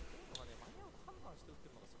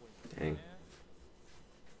 Dang.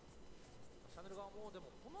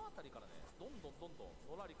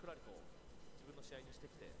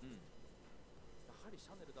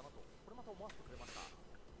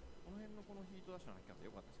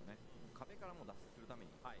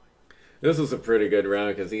 This was a pretty good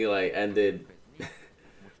round because he like ended.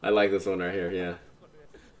 I like this one right here. Yeah,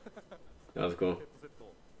 that was cool.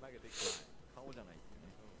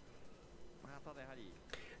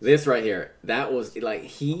 This right here, that was like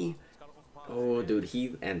he. Oh, dude,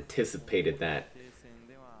 he anticipated that.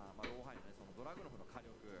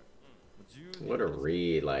 What a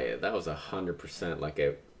read! Like that was 100% like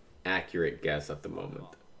a accurate guess at the moment.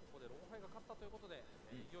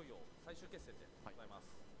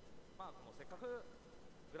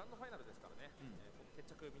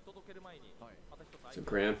 So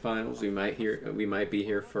grand finals, we might be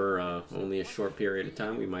here for only a short period of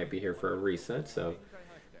time. We might be here for a reset, so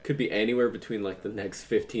could be anywhere between like the next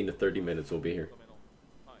 15 to 30 minutes. We'll be here.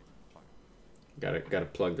 Gotta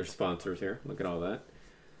plug their sponsors here. Look at all that.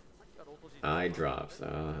 Eye drops.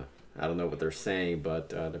 I don't know what they're saying,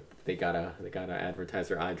 but they gotta advertise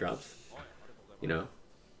their eye drops. You know,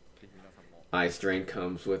 Eye Strain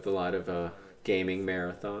comes with a lot of gaming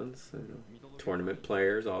marathons, you know, tournament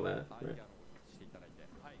players, all that. Right?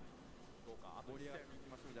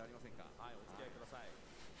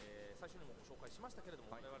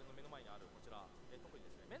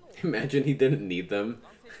 Imagine he didn't need them,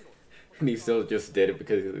 and he still just did it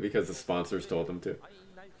because the sponsors told him to.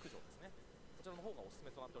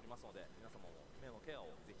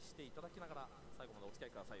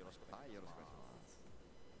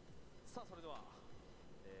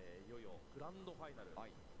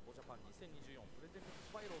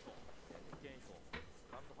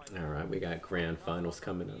 All right, we got grand finals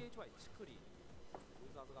coming up.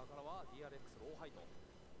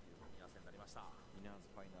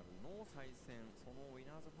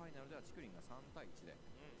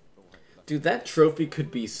 Dude, that trophy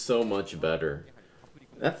could be so much better.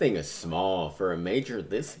 That thing is small for a major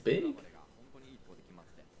this big.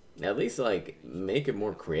 At least like make it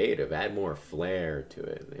more creative, add more flair to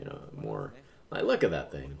it, you know, more like look at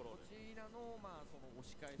that thing.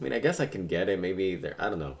 I mean, I guess I can get it, maybe there, I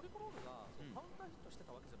don't know.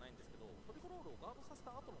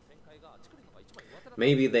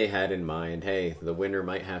 Maybe they had in mind, hey, the winner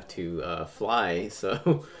might have to fly,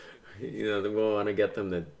 so you know, we'll want to get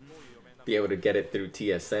them to be able to get it through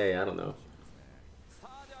TSA. I don't know. さ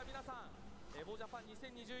あでは皆さんエボジャパン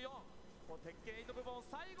2024こう鉄拳8部門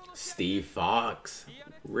最後の Steve Fox.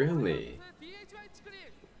 Really? THY チクリン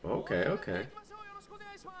Okay, okay. 行きましょうよろしくお願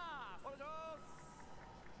いしますお願いしま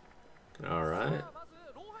す All right. さあまず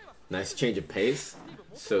ローハイは Nice change of pace.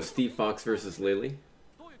 So Steve Fox versus Lily.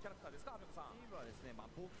 どういうキャラクターですかアメコさんスティーブはですね、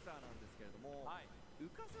ボクサーなんですけれども、はい浮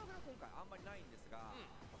かせ技が今回あんまりないんですが、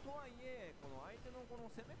とはいえこの相手のこの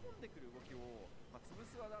攻め込んでくる動きを、潰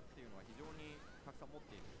す技っていうのは非常にたくさん持っ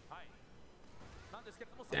ている。はいなんですけ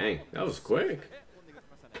れども Dang, that was quick. 飛んでき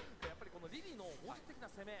ましたね。やっぱりこのリリーの攻撃的な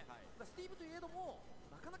攻め、スティーブといえども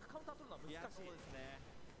なかなかカウンター取るのは難しい。いや、そうですね。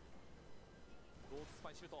ローズス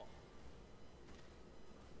パイシュート。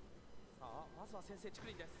さあまずは先制チク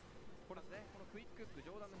リンです。これですね、このクイックック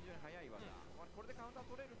上段の非常に速い技、これでカウンタ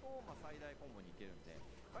ー取れると、最大コンボにいけるんで、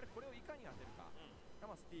これをいかに当てるか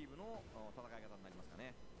が、スティーブの戦い方になりますか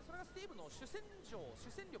ね。それがスティーブの主戦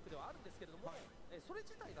力ではあるんですけれども、それ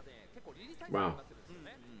自体がね結構リリー対策になってるんですよ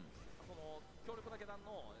ね。その強力な下段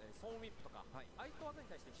のソーンウィップとか、ああいった技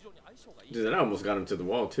に対して非常に相性がいい。 Dude, that almost got him to the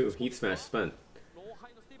wall too. Heat smash spent. ロー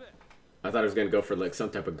ハイのスティーブ I thought he was gonna go for like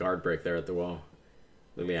some type of guard break there at the wall.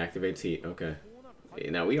 Lily activates heat. Okay.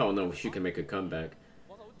 Now we all know she can make a comeback.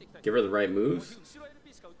 技を打っていきたい。 Give her the right moves. 後ろ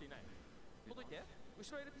LP しか打っていない。届いて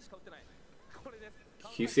後ろ LP しか打ってない。これです。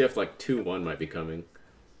 QCF like 2-1 might be coming.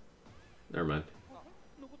 Never mind.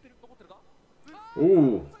 残ってるか。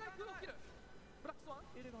 Ooh. ブラックスワ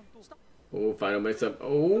ンエレガント。下 Oh, final mix up.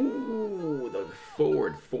 Oh, the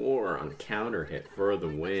forward four on counter hit for the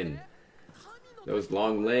win. Those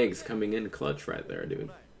long legs coming in clutch right there, dude.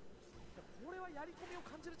 これはやり込みを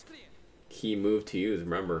感じるチクリン。 Key move to use.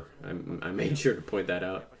 Remember, I made sure to point that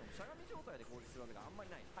out. しゃがみ状態で攻撃する技があんまり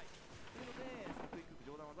ない。というので、クイックッ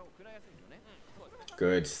ク上段技を食らいやすいんですよね。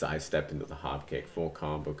 Good sidestep into the hop kick. Full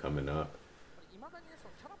combo coming up. 未だにねそ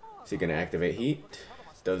のキャラパワー Is he gonna activate heat?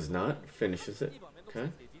 Does not. Finishes it. Okay.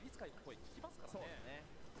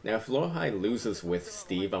 Now, if LowHigh loses with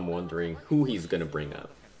Steve, I'm wondering who he's gonna bring up.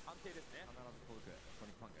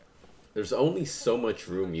 There's only so much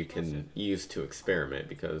room you can use to experiment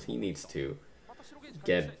because he needs to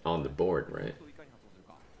get on the board, right? いかに発動する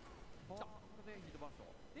か。これでヒートバースト。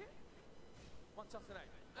ワンチャンスない。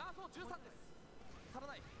あ、そう13です。足ら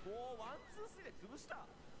ない。おー、ワンツースリーで潰した。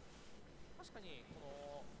確かにこ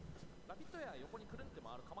のラビットエア横にくるんで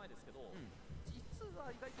回る構えですけど、実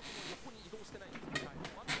は意外とこの横に移動してないんですよ。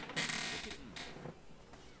ワンツーできる。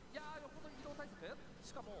いやー横の移動対策。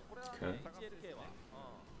しかもこれは、ね、HLK は、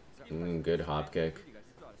Good hop kick.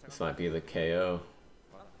 This might be the KO.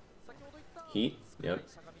 先ほど言った Heat. Yep.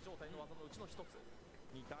 しゃがみ状態の技のうちの一つ。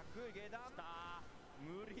二択下段。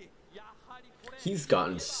無理。やはりこれ。 He's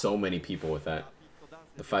gotten so many people with that.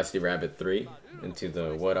 The Feisty Rabbit 3 into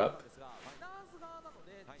the what up.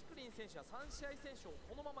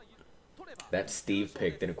 That Steve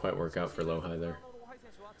pick didn't quite work out for LowHigh there.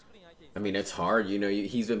 I mean, it's hard, you know,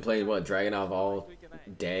 he's been playing, what, Dragunov all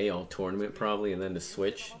day, all tournament probably, and then the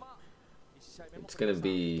switch. It's gonna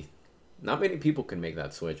be... Not many people can make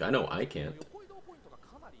that switch. I know I can't.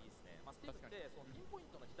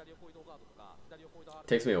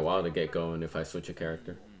 Takes me a while to get going if I switch a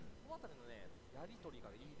character.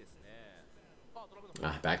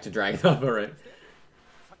 Ah, back to Dragunov, alright.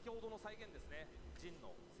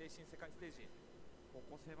 こ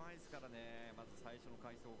こ狭いですからね、まず最初の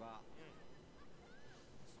階層が。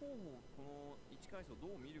双方この1階層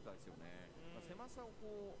どう見るかですよね。狭さを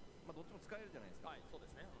こう、どっちも使えるじゃないですか。はい、そうで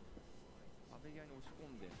すね。壁際に押し込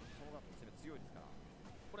んで、その後の攻め強いですから。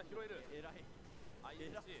これは拾える。偉い。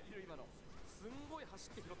偉い今の。すんごい走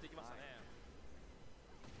って拾っていきましたね。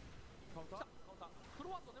カウンター。フ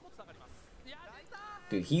ロアと根もつながります。やった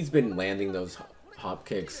ー。 Dude, he's been landing those hop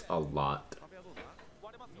kicks a lot.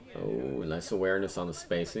 Oh, nice awareness on the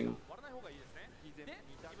spacing.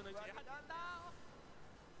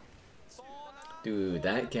 Dude,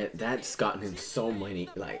 that's gotten him so many,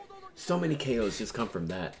 like, so many KOs just come from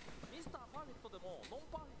that.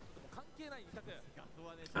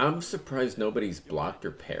 I'm surprised nobody's blocked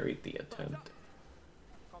or parried the attempt.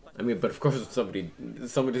 I mean, but of course if somebody's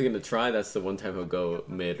gonna try, that's the one time he'll go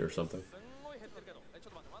mid or something.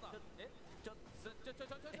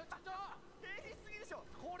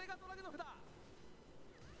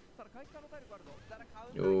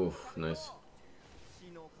 Oh, nice.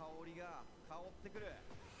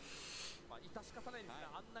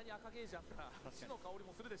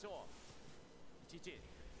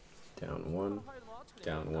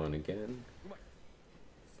 Down one again.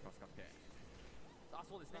 あ、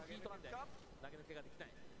そうですね。ヒートなんで投げ抜けができない。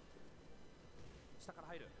下から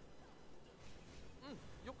入る。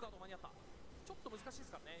よくガード間に合った。ちょっと難しいで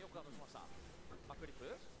すからね。よくガードしました。バックリップ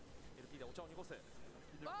LP でお茶を濁す。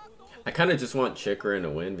 I kind of just want Chikurin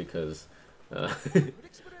to win because, I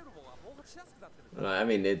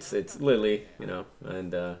mean, it's Lily, you know,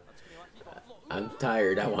 and I'm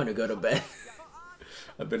tired. I want to go to bed.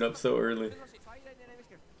 I've been up so early.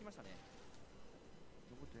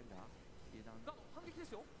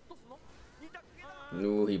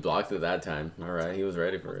 Ooh, he blocked it that time. All right, he was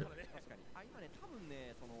ready for it.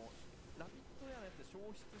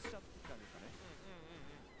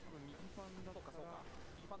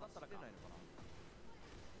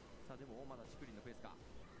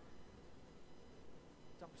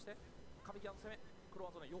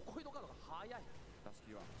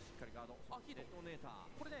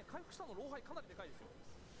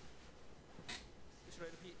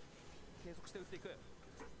 LP 継続して打っていく。こ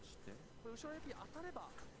れ後ろ LP 当たれば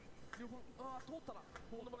通ったら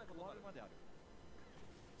とんでもないことになるまである。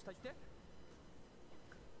下行って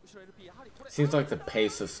後ろ LP やはりこれ Seems like the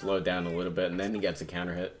pace has slowed down a little bit, and then he gets a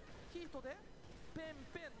counter hit. ヒートでペン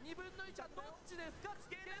ペン2分の1はどっちですか。つ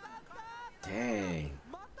けれなかった。 Dang.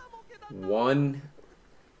 またもけだった。 One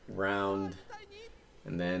round,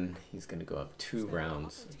 and then he's gonna go up two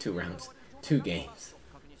games.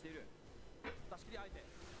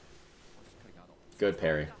 Good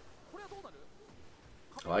parry.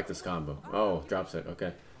 I like this combo. Oh, drops it.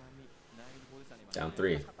 Okay. Down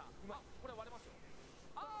 3.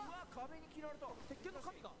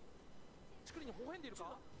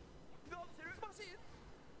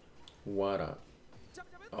 What up?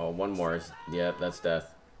 Oh, one more. Yeah, that's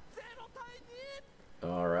death.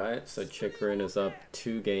 Alright, so Chikurin is up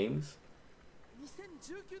 2 games.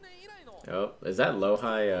 Oh, is that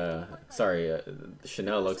LowHigh? Sorry,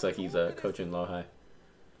 Chanel looks like he's coaching LowHigh.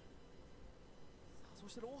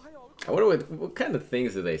 I wonder what kind of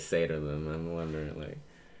things do they say to them. I'm wondering, like,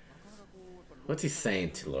 what's he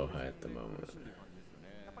saying to LowHigh at the moment?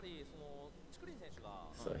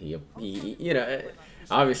 So he you know,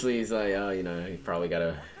 obviously he's like, oh, you know, he probably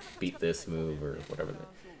gotta beat this move or whatever.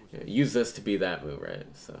 You know, use this to be that move, right?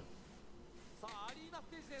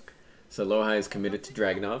 So LowHigh is committed to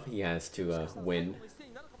Dragunov. He has to win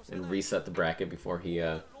and reset the bracket before he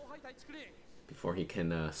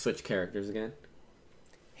can switch characters again.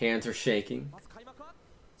 Hands are shaking.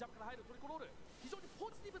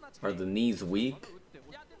 Are the knees weak?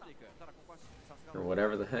 Or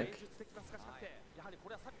whatever the heck.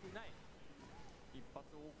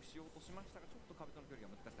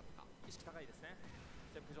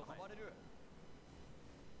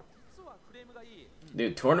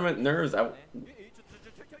 Dude, tournament nerves.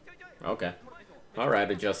 Okay. Alright,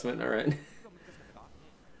 adjustment. Alright.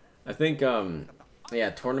 I think, yeah,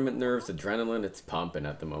 tournament nerves, adrenaline, it's pumping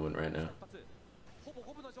at the moment right now.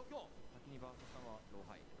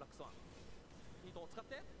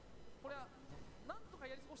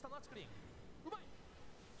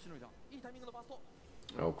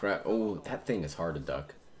 Oh crap. Oh, that thing is hard to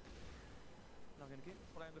duck.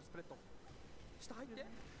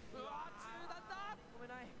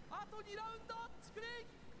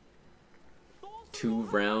 2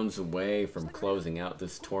 rounds away from closing out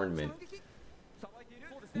this tournament.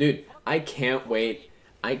 Dude, I can't wait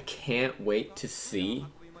to see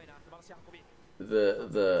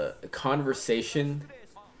the conversation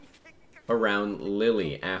around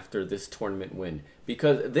Lily after this tournament win,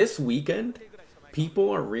 because this weekend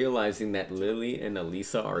people are realizing that Lily and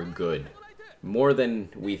Elisa are good, more than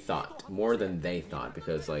we thought, more than they thought,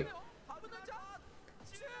 because like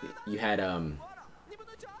you had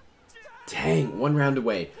dang, 1 round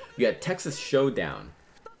away. You had Texas Showdown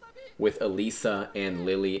with Elisa and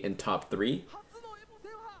Lily in top 3.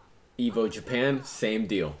 EVO Japan, same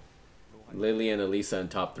deal. Lily and Elisa in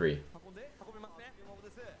top 3.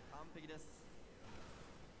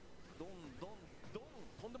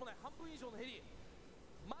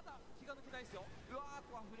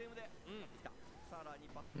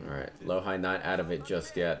 Alright, LowHigh not out of it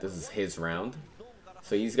just yet. This is his round.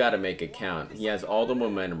 So he's got to make it count. He has all the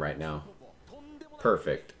momentum right now.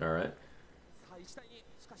 Perfect, alright.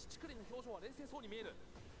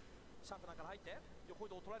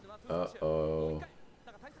 Uh-oh.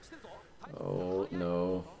 Oh,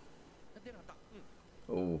 no.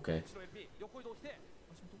 Oh, okay.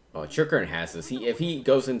 Oh, Chikurin has this. If he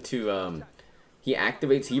goes into, he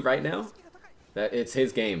activates heat right now, that it's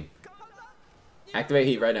his game. Activate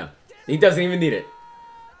heat right now. He doesn't even need it.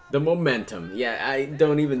 The momentum. Yeah, I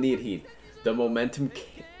don't even need heat. The momentum.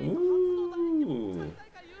 Ooh.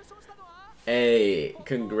 Hey,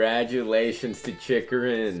 congratulations to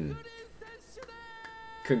Chikurin.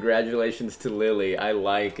 Congratulations to Lily. I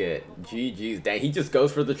like it. GG's. Dang, he just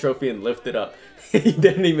goes for the trophy and lift it up. He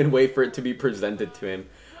didn't even wait for it to be presented to him.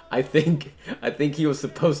 I think he was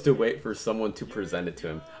supposed to wait for someone to present it to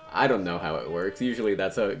him. I don't know how it works. Usually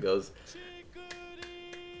that's how it goes.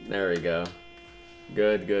 There we go.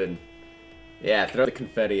 Good, good. Yeah, throw the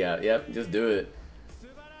confetti out. Yep, just do it.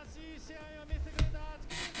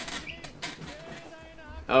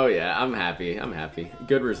 Oh yeah, I'm happy. I'm happy.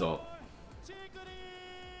 Good result.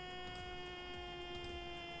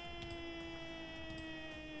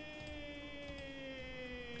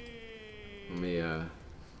 Let me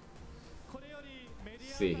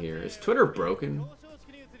see here. Is Twitter broken?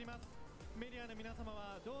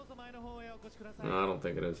 No, I don't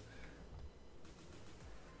think it is.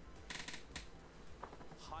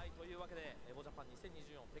 はい、というわけで、エボジャパン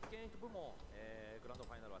2024鉄拳部門、グランド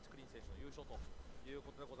ファイナルはチクリン選手の優勝という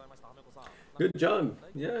ことでございました。アメコさん。Good job.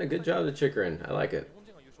 Yeah, good job to Chikurin. I like it.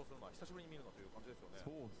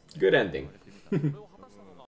 Good ending.